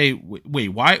off and say, wait,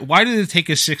 why did it take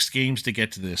us 6 games to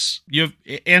get to this?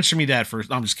 Answer me that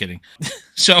first. I'm just kidding.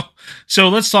 So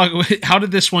let's talk. How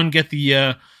did this one get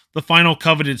the final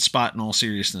coveted spot in all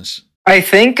seriousness? I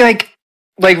think like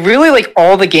really like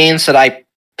all the games that I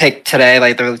picked today,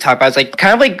 like the really top guys, like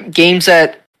kind of like games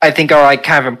that I think are like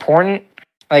kind of important.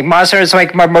 Like Monster is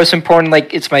like my most important,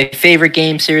 like it's my favorite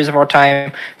game series of all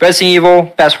time. Resident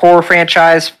Evil, best horror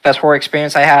franchise, best horror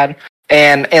experience I had.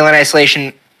 And Alien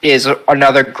Isolation is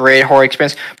another great horror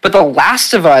experience. But The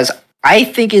Last of Us, I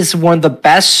think is one of the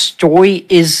best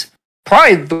is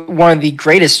probably one of the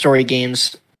greatest story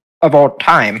games of all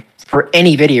time for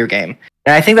any video game.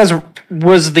 And I think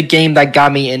was the game that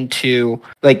got me into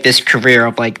like this career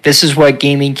of like, this is what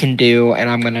gaming can do, and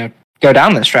I'm going to go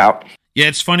down this route. Yeah,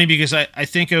 it's funny because I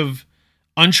think of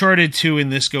Uncharted 2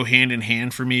 and this go hand in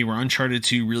hand for me, where Uncharted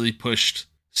 2 really pushed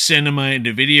cinema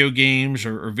into video games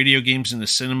or video games into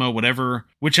cinema, whichever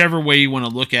way you want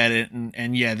to look at it.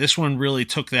 And yeah, this one really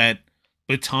took that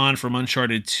baton from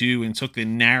Uncharted 2 and took the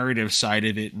narrative side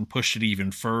of it and pushed it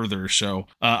even further. So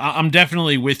I'm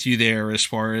definitely with you there as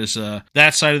far as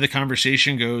that side of the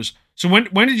conversation goes. So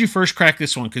when did you first crack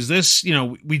this one? Because this,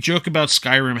 we joke about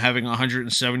Skyrim having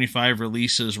 175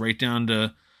 releases right down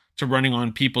to running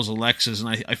on people's Alexas.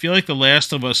 And I feel like The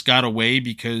Last of Us got away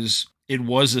because it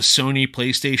was a Sony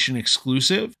PlayStation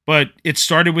exclusive, but it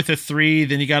started with a 3,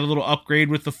 then you got a little upgrade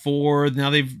with the 4. Now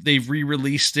they've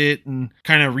re-released it and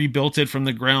kind of rebuilt it from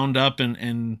the ground up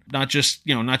and not just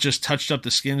touched up the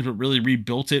skins, but really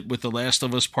rebuilt it with The Last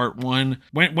of Us Part 1.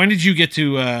 When did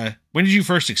you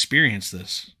first experience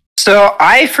this? So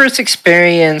I first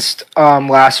experienced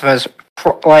Last of Us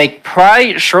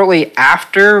probably shortly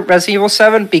after Resident Evil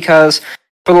 7, because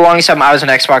for the longest time I was an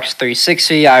Xbox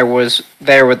 360. I was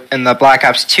there in the Black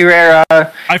Ops 2 era.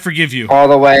 I forgive you. All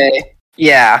the way.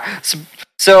 Yeah.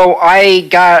 So I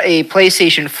got a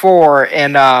PlayStation 4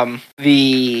 and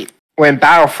when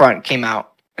Battlefront came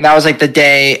out. And that was like the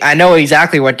day, I know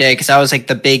exactly what day, because that was like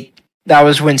that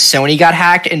was when Sony got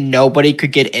hacked and nobody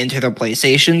could get into their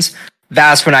PlayStations.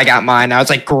 That's when I got mine. I was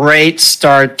like, great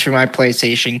start to my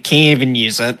PlayStation. Can't even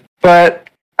use it. But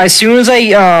as soon as I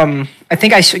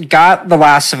think I got The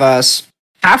Last of Us,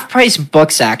 half-price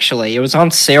books, actually. It was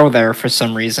on sale there for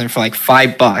some reason for like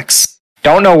 $5.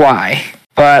 Don't know why.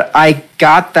 But I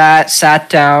got that, sat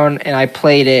down, and I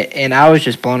played it, and I was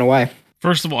just blown away.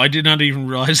 First of all, I did not even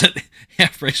realize that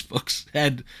half-price books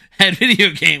had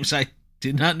video games. I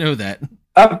did not know that.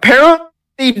 Apparently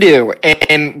they do,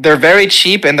 and they're very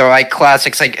cheap, and they're like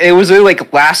classics. Like it was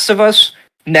like Last of Us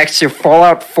next to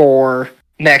Fallout 4,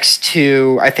 next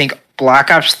to I think Black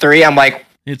Ops 3. I'm like,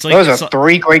 those are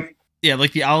 3 great. Yeah,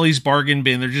 like the Ollie's bargain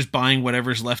bin. They're just buying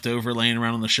whatever's left over, laying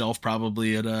around on the shelf,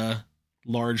 probably at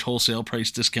large wholesale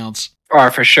price discounts.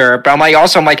 are for sure. But I'm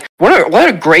like, what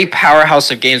a great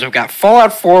powerhouse of games we've got.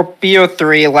 Fallout 4,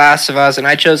 BO3, Last of Us, and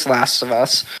I chose Last of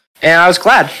Us, and I was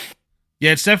glad.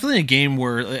 Yeah, it's definitely a game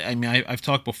where, I mean, I've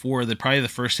talked before that probably the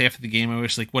first half of the game I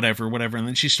was like, whatever, and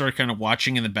then she started kind of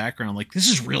watching in the background, like, this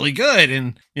is really good,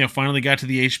 and, you know, finally got to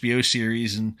the HBO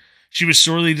series, and she was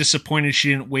sorely disappointed she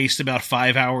didn't waste about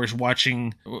 5 hours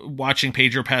watching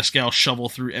Pedro Pascal shovel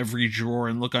through every drawer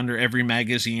and look under every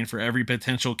magazine for every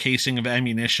potential casing of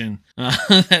ammunition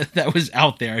that was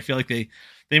out there. I feel like they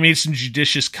made some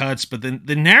judicious cuts, but then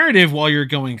the narrative while you're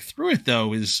going through it,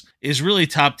 though, is really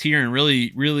top tier and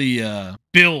really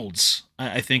builds,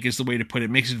 I think is the way to put it.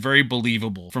 Makes it very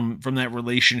believable from that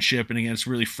relationship, and again, it's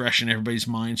really fresh in everybody's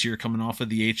minds here coming off of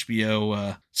the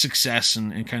HBO success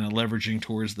and kind of leveraging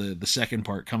towards the second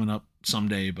part coming up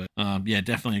someday. But yeah,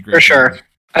 definitely a great For sure.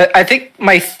 I think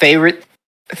my favorite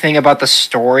thing about the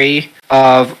story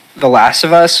of The Last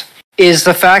of Us is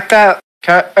the fact that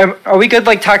are we good,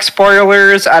 like, talk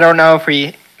spoilers? I don't know if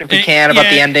we can about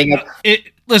the ending.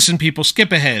 Listen, people,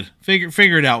 skip ahead.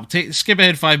 Figure it out. Skip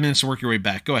ahead 5 minutes and work your way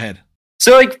back. Go ahead.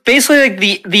 So, like, basically,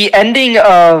 like, the ending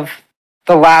of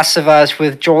The Last of Us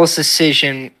with Joel's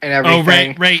decision and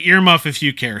everything. Oh, Ray, earmuff if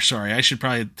you care. Sorry, I should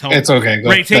probably tell. It's okay.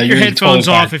 Ray, take your headphones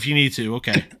off if you need to.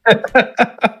 Okay.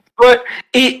 But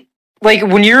like,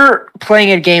 when you're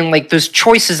playing a game, like, there's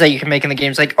choices that you can make in the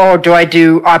games. Like, oh, do I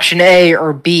do option A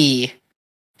or B?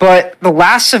 But The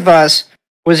Last of Us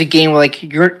was a game where, like,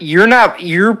 you're not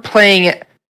playing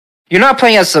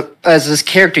as this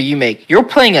character you make. You're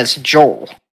playing as Joel.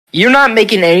 You're not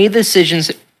making any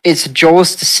decisions. It's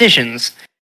Joel's decisions,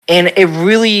 and it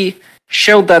really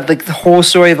showed that, like, the whole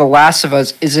story of The Last of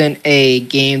Us isn't a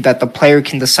game that the player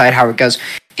can decide how it goes.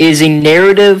 It is a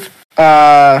narrative.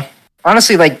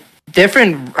 Honestly, like,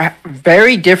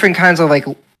 very different kinds of, like,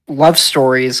 love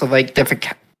stories of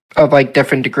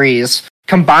different degrees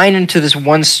combined into this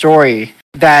one story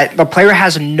that the player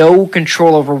has no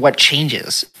control over what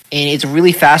changes. And it's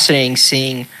really fascinating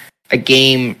seeing a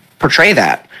game portray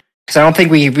that. Because I don't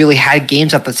think we really had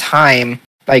games at the time,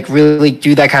 like, really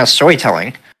do that kind of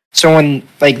storytelling. So when,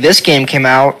 like, this game came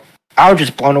out, I was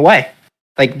just blown away.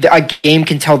 Like, a game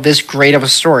can tell this great of a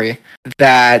story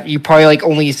that you probably, like,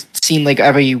 only seen, like,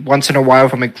 every once in a while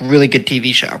from a really good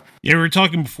TV show. Yeah, we were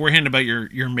talking beforehand about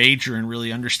your major and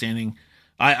really understanding.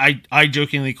 I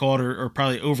jokingly call it, or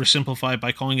probably oversimplified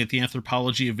by calling it, the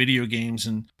anthropology of video games,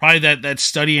 and probably that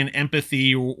study in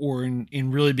empathy or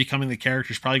in really becoming the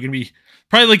character is probably going to be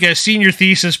probably like a senior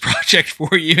thesis project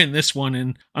for you in this one,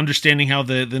 and understanding how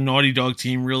the Naughty Dog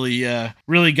team really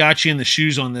got you in the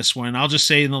shoes on this one. I'll just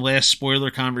say in the last spoiler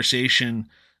conversation,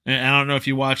 and I don't know if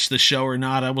you watched the show or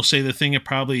not, I will say the thing that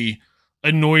probably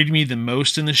annoyed me the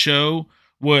most in the show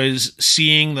was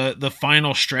seeing the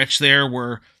final stretch there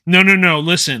where, no,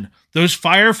 listen, those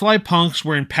Firefly punks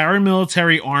were in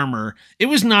paramilitary armor. It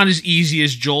was not as easy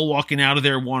as Joel walking out of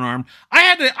there one-armed.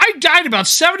 I died about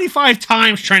 75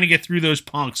 times trying to get through those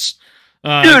punks.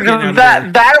 Dude,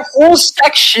 that whole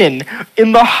section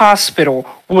in the hospital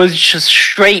was just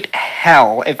straight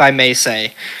hell, if I may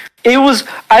say.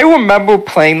 I remember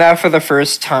playing that for the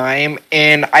first time,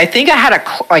 and I think I had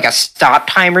a stop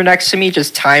timer next to me,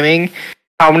 just timing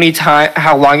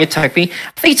how long it took me.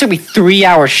 I think it took me 3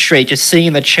 hours straight just sitting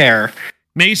in the chair.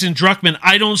 Mason Druckmann,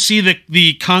 I don't see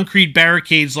the concrete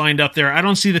barricades lined up there. I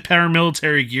don't see the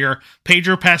paramilitary gear.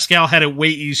 Pedro Pascal had it way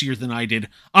easier than I did.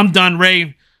 I'm done,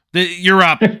 Ray. You're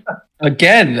up.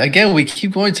 Again, we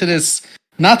keep going to this,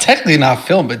 not technically not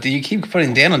film, but you keep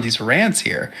putting Dan on these rants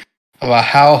here about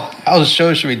how the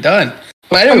show should be done.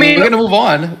 But anyway, we're going to move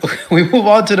on. We move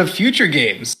on to the future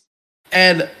games.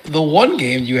 And the one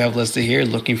game you have listed here,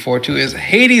 looking forward to, is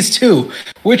Hades 2,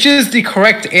 which is the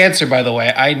correct answer, by the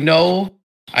way. I know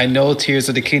Tears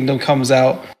of the Kingdom comes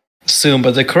out soon,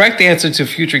 but the correct answer to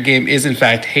future game is, in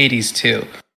fact, Hades 2.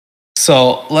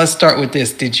 So let's start with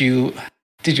this. Did you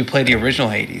play the original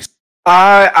Hades?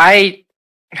 I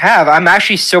have. I'm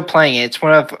actually still playing it. It's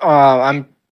one of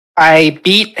I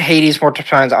beat Hades multiple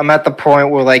times. I'm at the point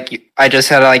where, like, I just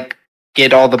had to, like,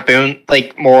 get all the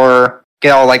get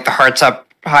all, like, the hearts up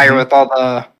higher with all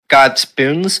the god's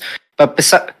boons.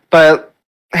 But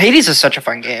Hades is such a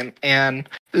fun game, and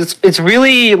it's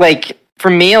really, like,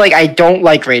 for me, like, I don't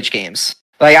like rage games.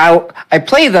 Like, I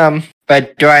play them,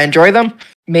 but do I enjoy them?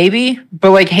 Maybe.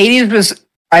 But, like, Hades was,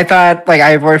 I thought, like,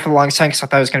 I avoided for the longest time because I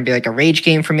thought it was going to be, like, a rage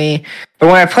game for me. But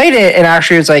when I played it, it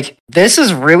actually was like, this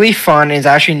is really fun. It's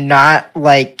actually not,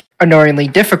 like, annoyingly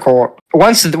difficult.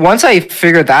 Once I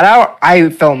figured that out, I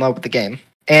fell in love with the game.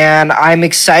 And I'm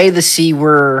excited to see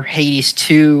where Hades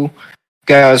 2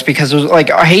 goes, because it was, like,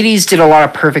 Hades did a lot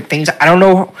of perfect things. I don't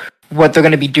know what they're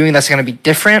going to be doing that's going to be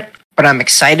different, but I'm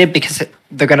excited because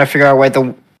they're going to figure out a way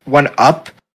to one up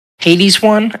Hades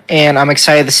 1, and I'm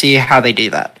excited to see how they do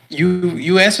that.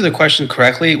 You answered the question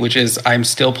correctly, which is I'm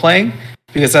still playing,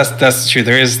 because that's true.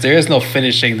 There is no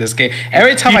finishing this game.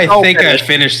 Every time I think I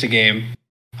finished the game,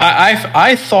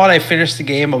 I thought I finished the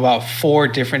game about 4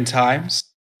 different times,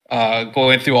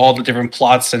 going through all the different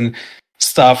plots and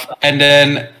stuff. And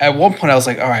then at one point I was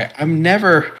like, all right,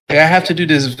 I have to do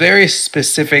this very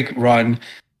specific run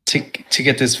to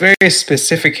get this very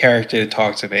specific character to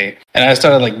talk to me. And I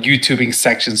started like YouTubing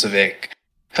sections of it.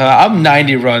 I'm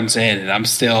 90 runs in and I'm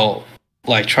still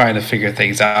like trying to figure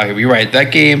things out here. You're right,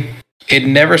 that game, it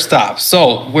never stops.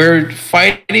 So we're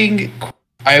fighting,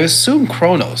 I assume,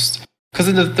 Kronos. Because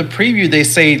in the preview they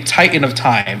say Titan of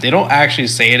Time. They don't actually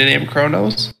say it in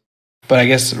Kronos. But I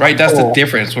guess, right, that's the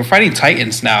difference. We're fighting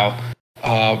Titans now.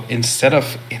 Instead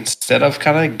of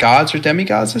kind of gods or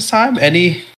demigods this time.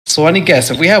 Any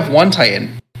guess? If we have one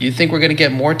Titan, do you think we're gonna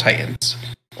get more Titans?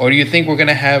 Or do you think we're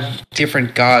gonna have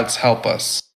different gods help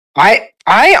us? I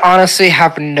honestly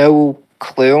have no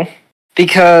clue,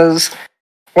 because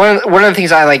one of the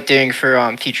things I like doing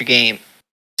for future games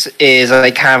is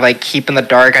like kind of like keep in the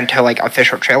dark until like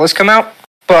official trailers come out.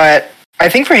 But I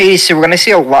think for Hades 2 we're gonna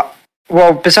see a lot.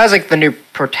 Well, besides like the new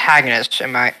protagonist,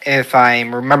 if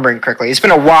I'm remembering correctly, it's been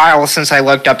a while since I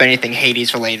looked up anything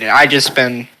Hades related. I just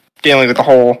been dealing with the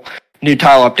whole new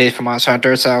title update for Monster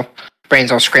Hunter, so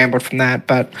brain's all scrambled from that.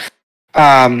 But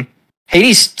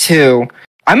Hades 2,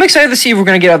 I'm excited to see if we're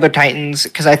gonna get other Titans,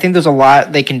 because I think there's a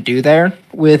lot they can do there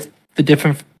with the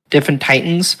different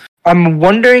Titans. I'm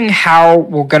wondering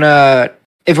how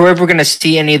if we're ever gonna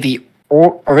see any of the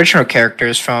original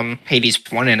characters from Hades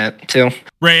 1 in it too.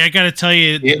 Ray, I gotta tell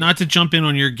you, not to jump in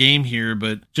on your game here,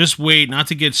 but just wait, not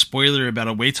to get spoiler about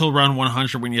it. Wait till round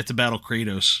 100 when you have to battle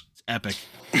Kratos. It's epic.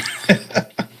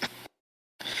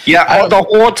 Yeah, the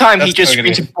whole time he just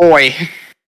screams boy.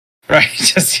 Right, he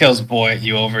just yells boy at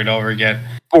you over and over again.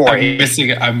 Boy.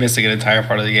 I'm missing an entire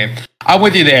part of the game. I'm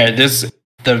with you there.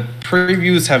 The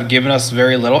previews have given us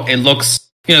very little. It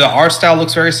looks, the art style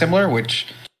looks very similar, which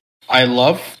I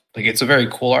love. Like, it's a very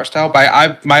cool art style.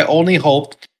 But my only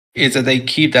hope is that they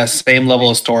keep that same level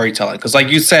of storytelling. Because like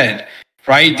you said,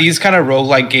 right, these kind of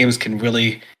roguelike games can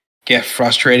really get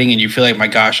frustrating and you feel like, my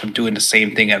gosh, I'm doing the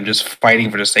same thing. I'm just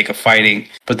fighting for the sake of fighting.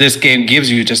 But this game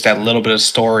gives you just that little bit of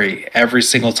story every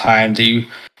single time.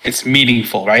 It's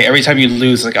meaningful, right? Every time you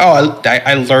lose, like, oh,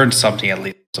 I learned something at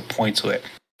least. There's a point to it.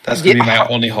 That's going to be my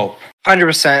only hope.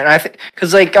 100%. I think,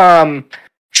 because like,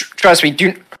 trust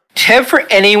me, tip for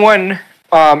anyone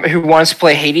who wants to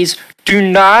play Hades, do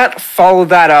not follow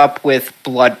that up with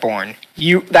Bloodborne.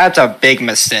 That's a big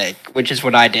mistake, which is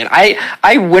what I did.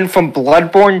 I went from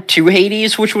Bloodborne to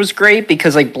Hades, which was great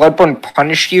because like Bloodborne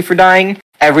punished you for dying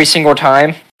every single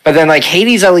time, but then like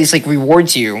Hades at least like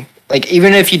rewards you. Like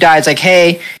even if you die, it's like,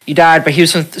 hey, you died, but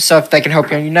here's some stuff that can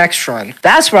help you on your next run.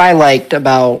 That's what I liked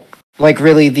about like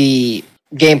really the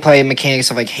gameplay mechanics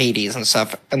of like Hades and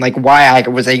stuff, and like why I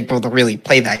was able to really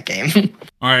play that game.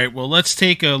 All right, well, let's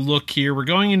take a look here. We're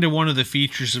going into one of the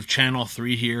features of Channel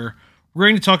 3 here. We're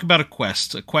going to talk about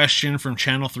a question from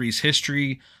Channel 3's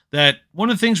history that one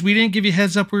of the things we didn't give you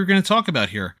heads up we were going to talk about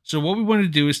here. So what we wanted to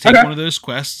do is take one of those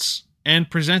quests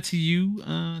and present to you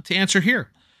to answer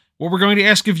here. What we're going to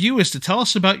ask of you is to tell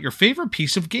us about your favorite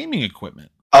piece of gaming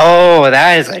equipment. Oh,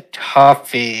 that is a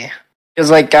toughie. It's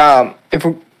like, if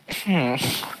we're... I'm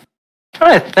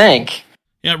trying to think.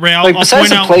 Yeah, Ray, I'll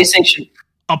point out PlayStation.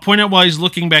 I'll point out while he's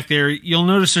looking back there. You'll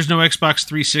notice there's no Xbox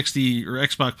 360 or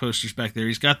Xbox posters back there.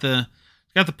 He's got the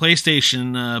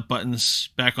PlayStation buttons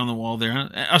back on the wall there.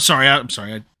 I'm sorry. I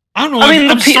don't know.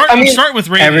 I'm starting with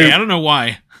Ray. I don't know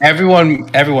why. Everyone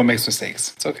makes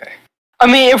mistakes. It's okay. I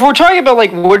mean, if we're talking about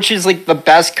like which is like the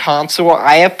best console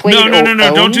I have played, no,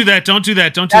 don't do that.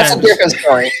 That's a different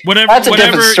story. Whatever.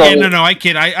 Yeah, no, I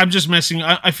kid. I'm just messing.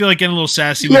 I feel like getting a little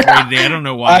sassy with Ray today. I don't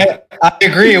know why. I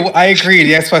agree.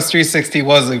 The Xbox 360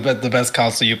 was the best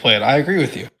console you played. I agree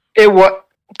with you. It was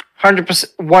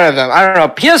 100% one of them. I don't know.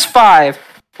 PS5,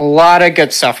 a lot of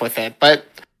good stuff with it, but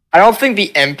I don't think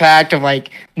the impact of like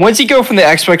once you go from the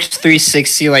Xbox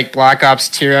 360 like Black Ops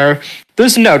 2,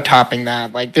 there's no topping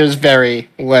that. Like there's very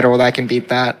little that can beat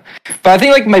that. But I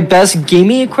think like my best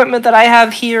gaming equipment that I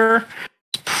have here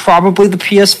is probably the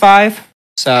PS5.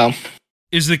 So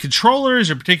is the controller, is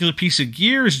there a particular piece of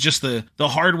gear, is it just the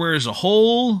hardware as a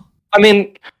whole? I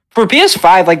mean, for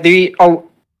PS5, like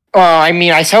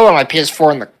I sell it on my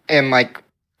PS4 in like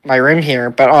my room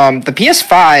here, but the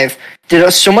PS5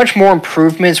 did so much more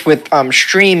improvements with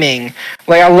streaming.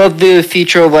 Like I love the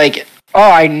feature of like,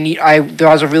 there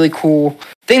was a really cool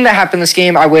thing that happened in this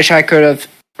game, I wish I could have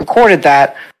recorded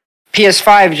that.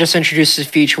 PS5 just introduced this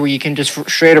feature where you can just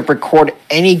straight up record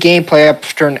any gameplay up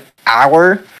to an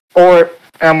hour, and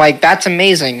I'm like, that's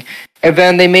amazing. And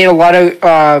then they made a lot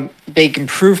of big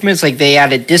improvements, like they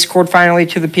added Discord finally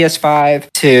to the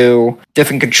PS5, to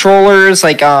different controllers,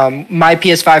 like my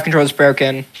PS5 controller is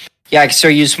broken. Yeah, I can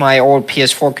still use my old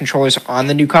PS4 controllers on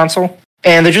the new console.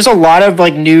 And there's just a lot of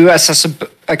like new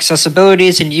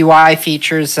accessibilities and UI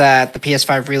features that the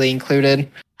PS5 really included.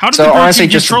 How did the broken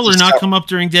controller not come up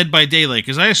during Dead by Daylight?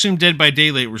 Because I assumed Dead by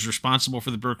Daylight was responsible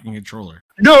for the broken controller.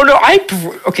 No,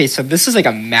 okay, so this is like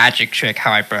a magic trick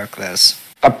how I broke this.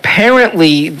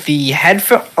 Apparently, the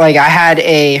headphone, like I had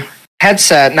a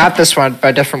headset, not this one, but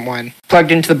a different one,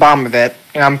 plugged into the bottom of it.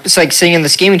 And I'm just like sitting in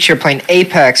this gaming chair playing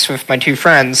Apex with my two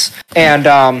friends. And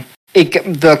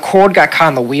the cord got caught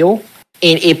on the wheel.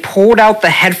 And it pulled out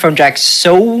the headphone jack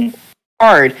so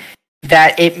hard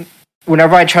that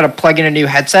whenever I try to plug in a new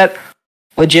headset,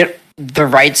 legit, the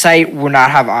right side would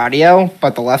not have audio,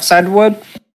 but the left side would.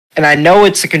 And I know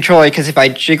it's the controller because if I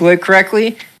jiggle it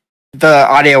correctly, the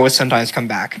audio would sometimes come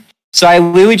back. So I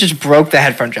literally just broke the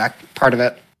headphone jack part of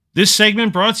it. This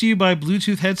segment brought to you by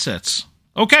Bluetooth headsets.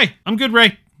 Okay, I'm good,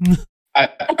 Ray.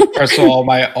 First of all,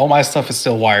 all my stuff is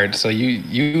still wired, so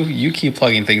you keep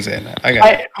plugging things in.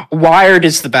 Wired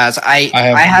is the best. I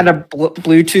had a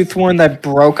Bluetooth one that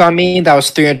broke on me. That was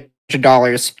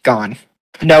 $300 gone.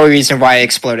 No reason why it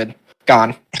exploded.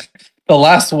 Gone. The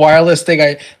last wireless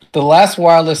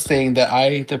thing that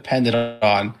I depended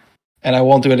on, and I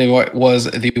won't do it anymore,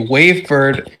 was the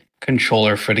Wavebird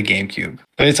controller for the GameCube.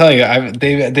 Let me tell you,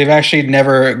 they've actually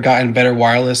never gotten better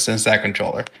wireless since that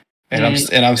controller. And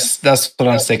that's what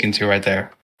I'm sticking to right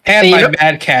there. And my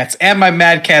Mad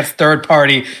Catz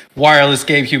third-party wireless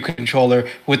GameCube controller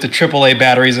with the AAA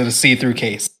batteries and a see-through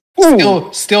case.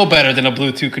 Still better than a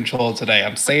Bluetooth controller today.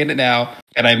 I'm saying it now,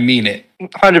 and I mean it.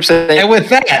 100%. And with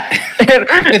that,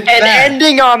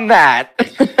 ending on that,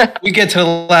 we get to the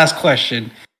last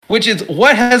question, which is,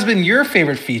 what has been your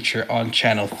favorite feature on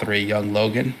Channel 3, Young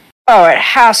Logan? Oh, it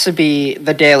has to be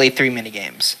the daily 3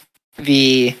 minigames.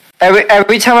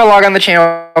 Every time I log on the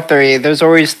Channel 3, there's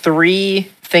always 3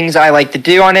 things I like to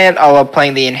do on it. I love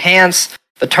playing the Enhance,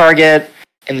 the Target,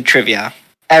 and the Trivia.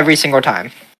 Every single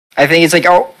time. I think it's like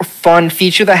a fun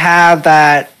feature to have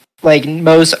that like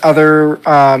most other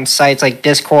sites like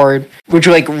Discord, which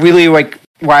are like really like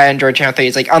why I enjoy Channel 3.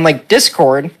 It's like unlike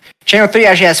Discord, Channel 3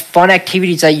 actually has fun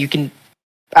activities that you can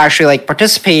actually like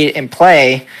participate and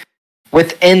play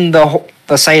within the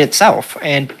site itself,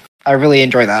 and I really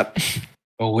enjoy that.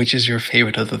 Well, which is your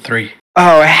favorite of the 3?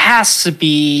 Oh, it has to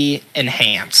be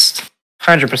Enhanced.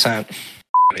 100%.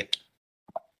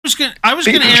 I was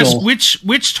gonna ask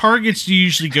which targets do you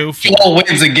usually go for? Joel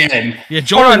wins again. Yeah,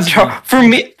 Joel wins again. For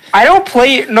me, I don't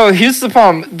play. No, here's the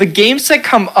problem. The games that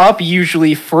come up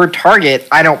usually for Target,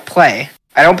 I don't play.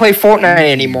 I don't play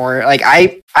Fortnite anymore. Like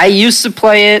I used to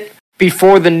play it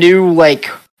before the new like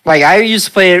I used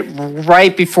to play it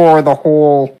right before the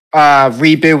whole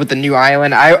reboot with the new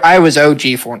island. I was OG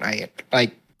Fortnite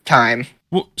like time.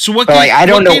 Well, so what? Game, like I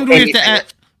don't know.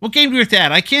 What game do we have to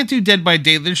add? I can't do Dead by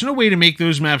Daylight. There's no way to make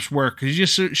those maps work because you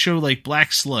just show like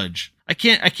black sludge. I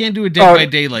can't do a Dead by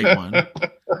Daylight one. But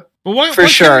what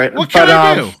can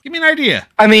I do? Give me an idea.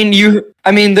 I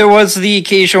mean, there was the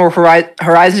occasional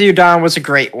Horizon Zero Dawn was a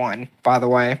great one, by the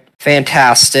way.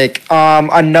 Fantastic.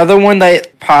 Another one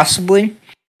that possibly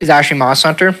is actually Monster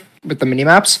Hunter with the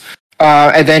minimaps.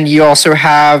 And then you also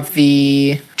have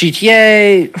the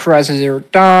GTA, Horizon Zero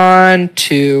Dawn,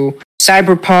 to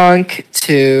Cyberpunk,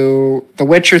 to The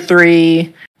Witcher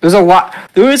 3. There is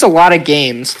a lot of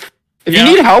games. If you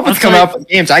need help with coming up with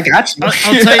games, I got you.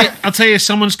 I'll tell you,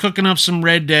 someone's cooking up some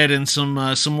Red Dead and some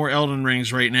more Elden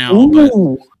Rings right now.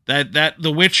 Ooh. But that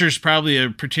The Witcher's probably a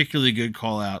particularly good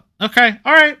call out. Okay,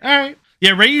 all right.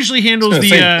 Yeah, Ray usually handles Ray's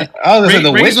the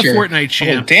Fortnite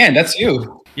champ. Oh, Dan, that's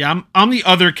you. Yeah, I'm the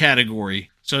other category.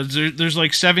 So there's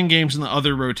like 7 games in the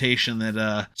other rotation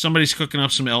that somebody's cooking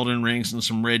up some Elden Rings and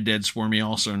some Red Deads for me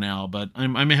also now. But I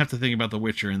may have to think about The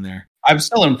Witcher in there. I'm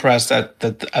still impressed at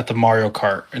the Mario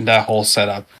Kart and that whole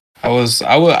setup. I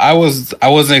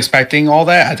wasn't expecting all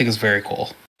that. I think it's very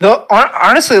cool. Though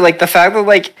honestly, like the fact that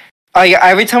like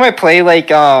every time I play like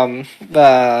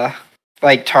the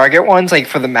like Target ones, like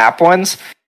for the map ones.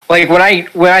 Like when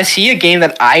I see a game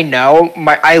that I know,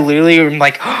 I literally am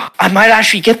like, oh, I might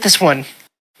actually get this one.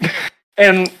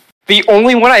 And the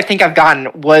only one I think I've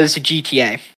gotten was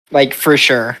GTA, like for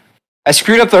sure. I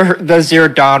screwed up the Zero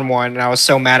Dawn one, and I was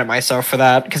so mad at myself for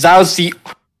that because that was the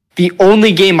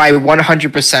only game I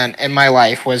 100% in my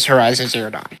life was Horizon Zero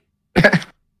Dawn.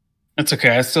 It's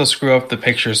okay. I still screw up the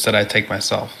pictures that I take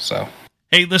myself. So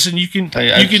hey, listen, you can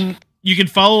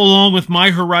follow along with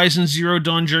my Horizon Zero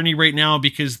Dawn journey right now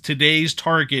because today's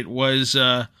target was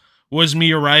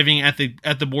me arriving at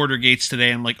the border gates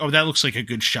today. I'm like, oh, that looks like a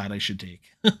good shot I should take.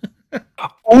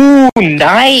 Ooh,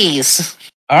 nice.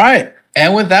 All right.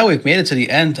 And with that, we've made it to the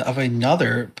end of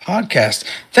another podcast.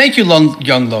 Thank you,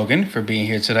 Young Logan, for being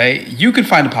here today. You can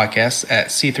find the podcast at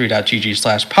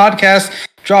c3.gg/podcast,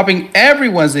 dropping every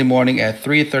Wednesday morning at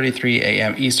 3:33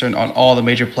 a.m. Eastern on all the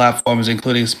major platforms,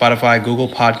 including Spotify, Google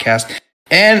Podcast,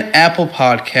 and Apple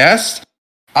Podcast.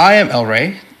 I am El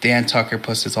Rey. Dan Tucker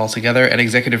puts this all together, and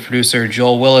executive producer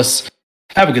Joel Willis.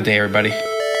 Have a good day, everybody.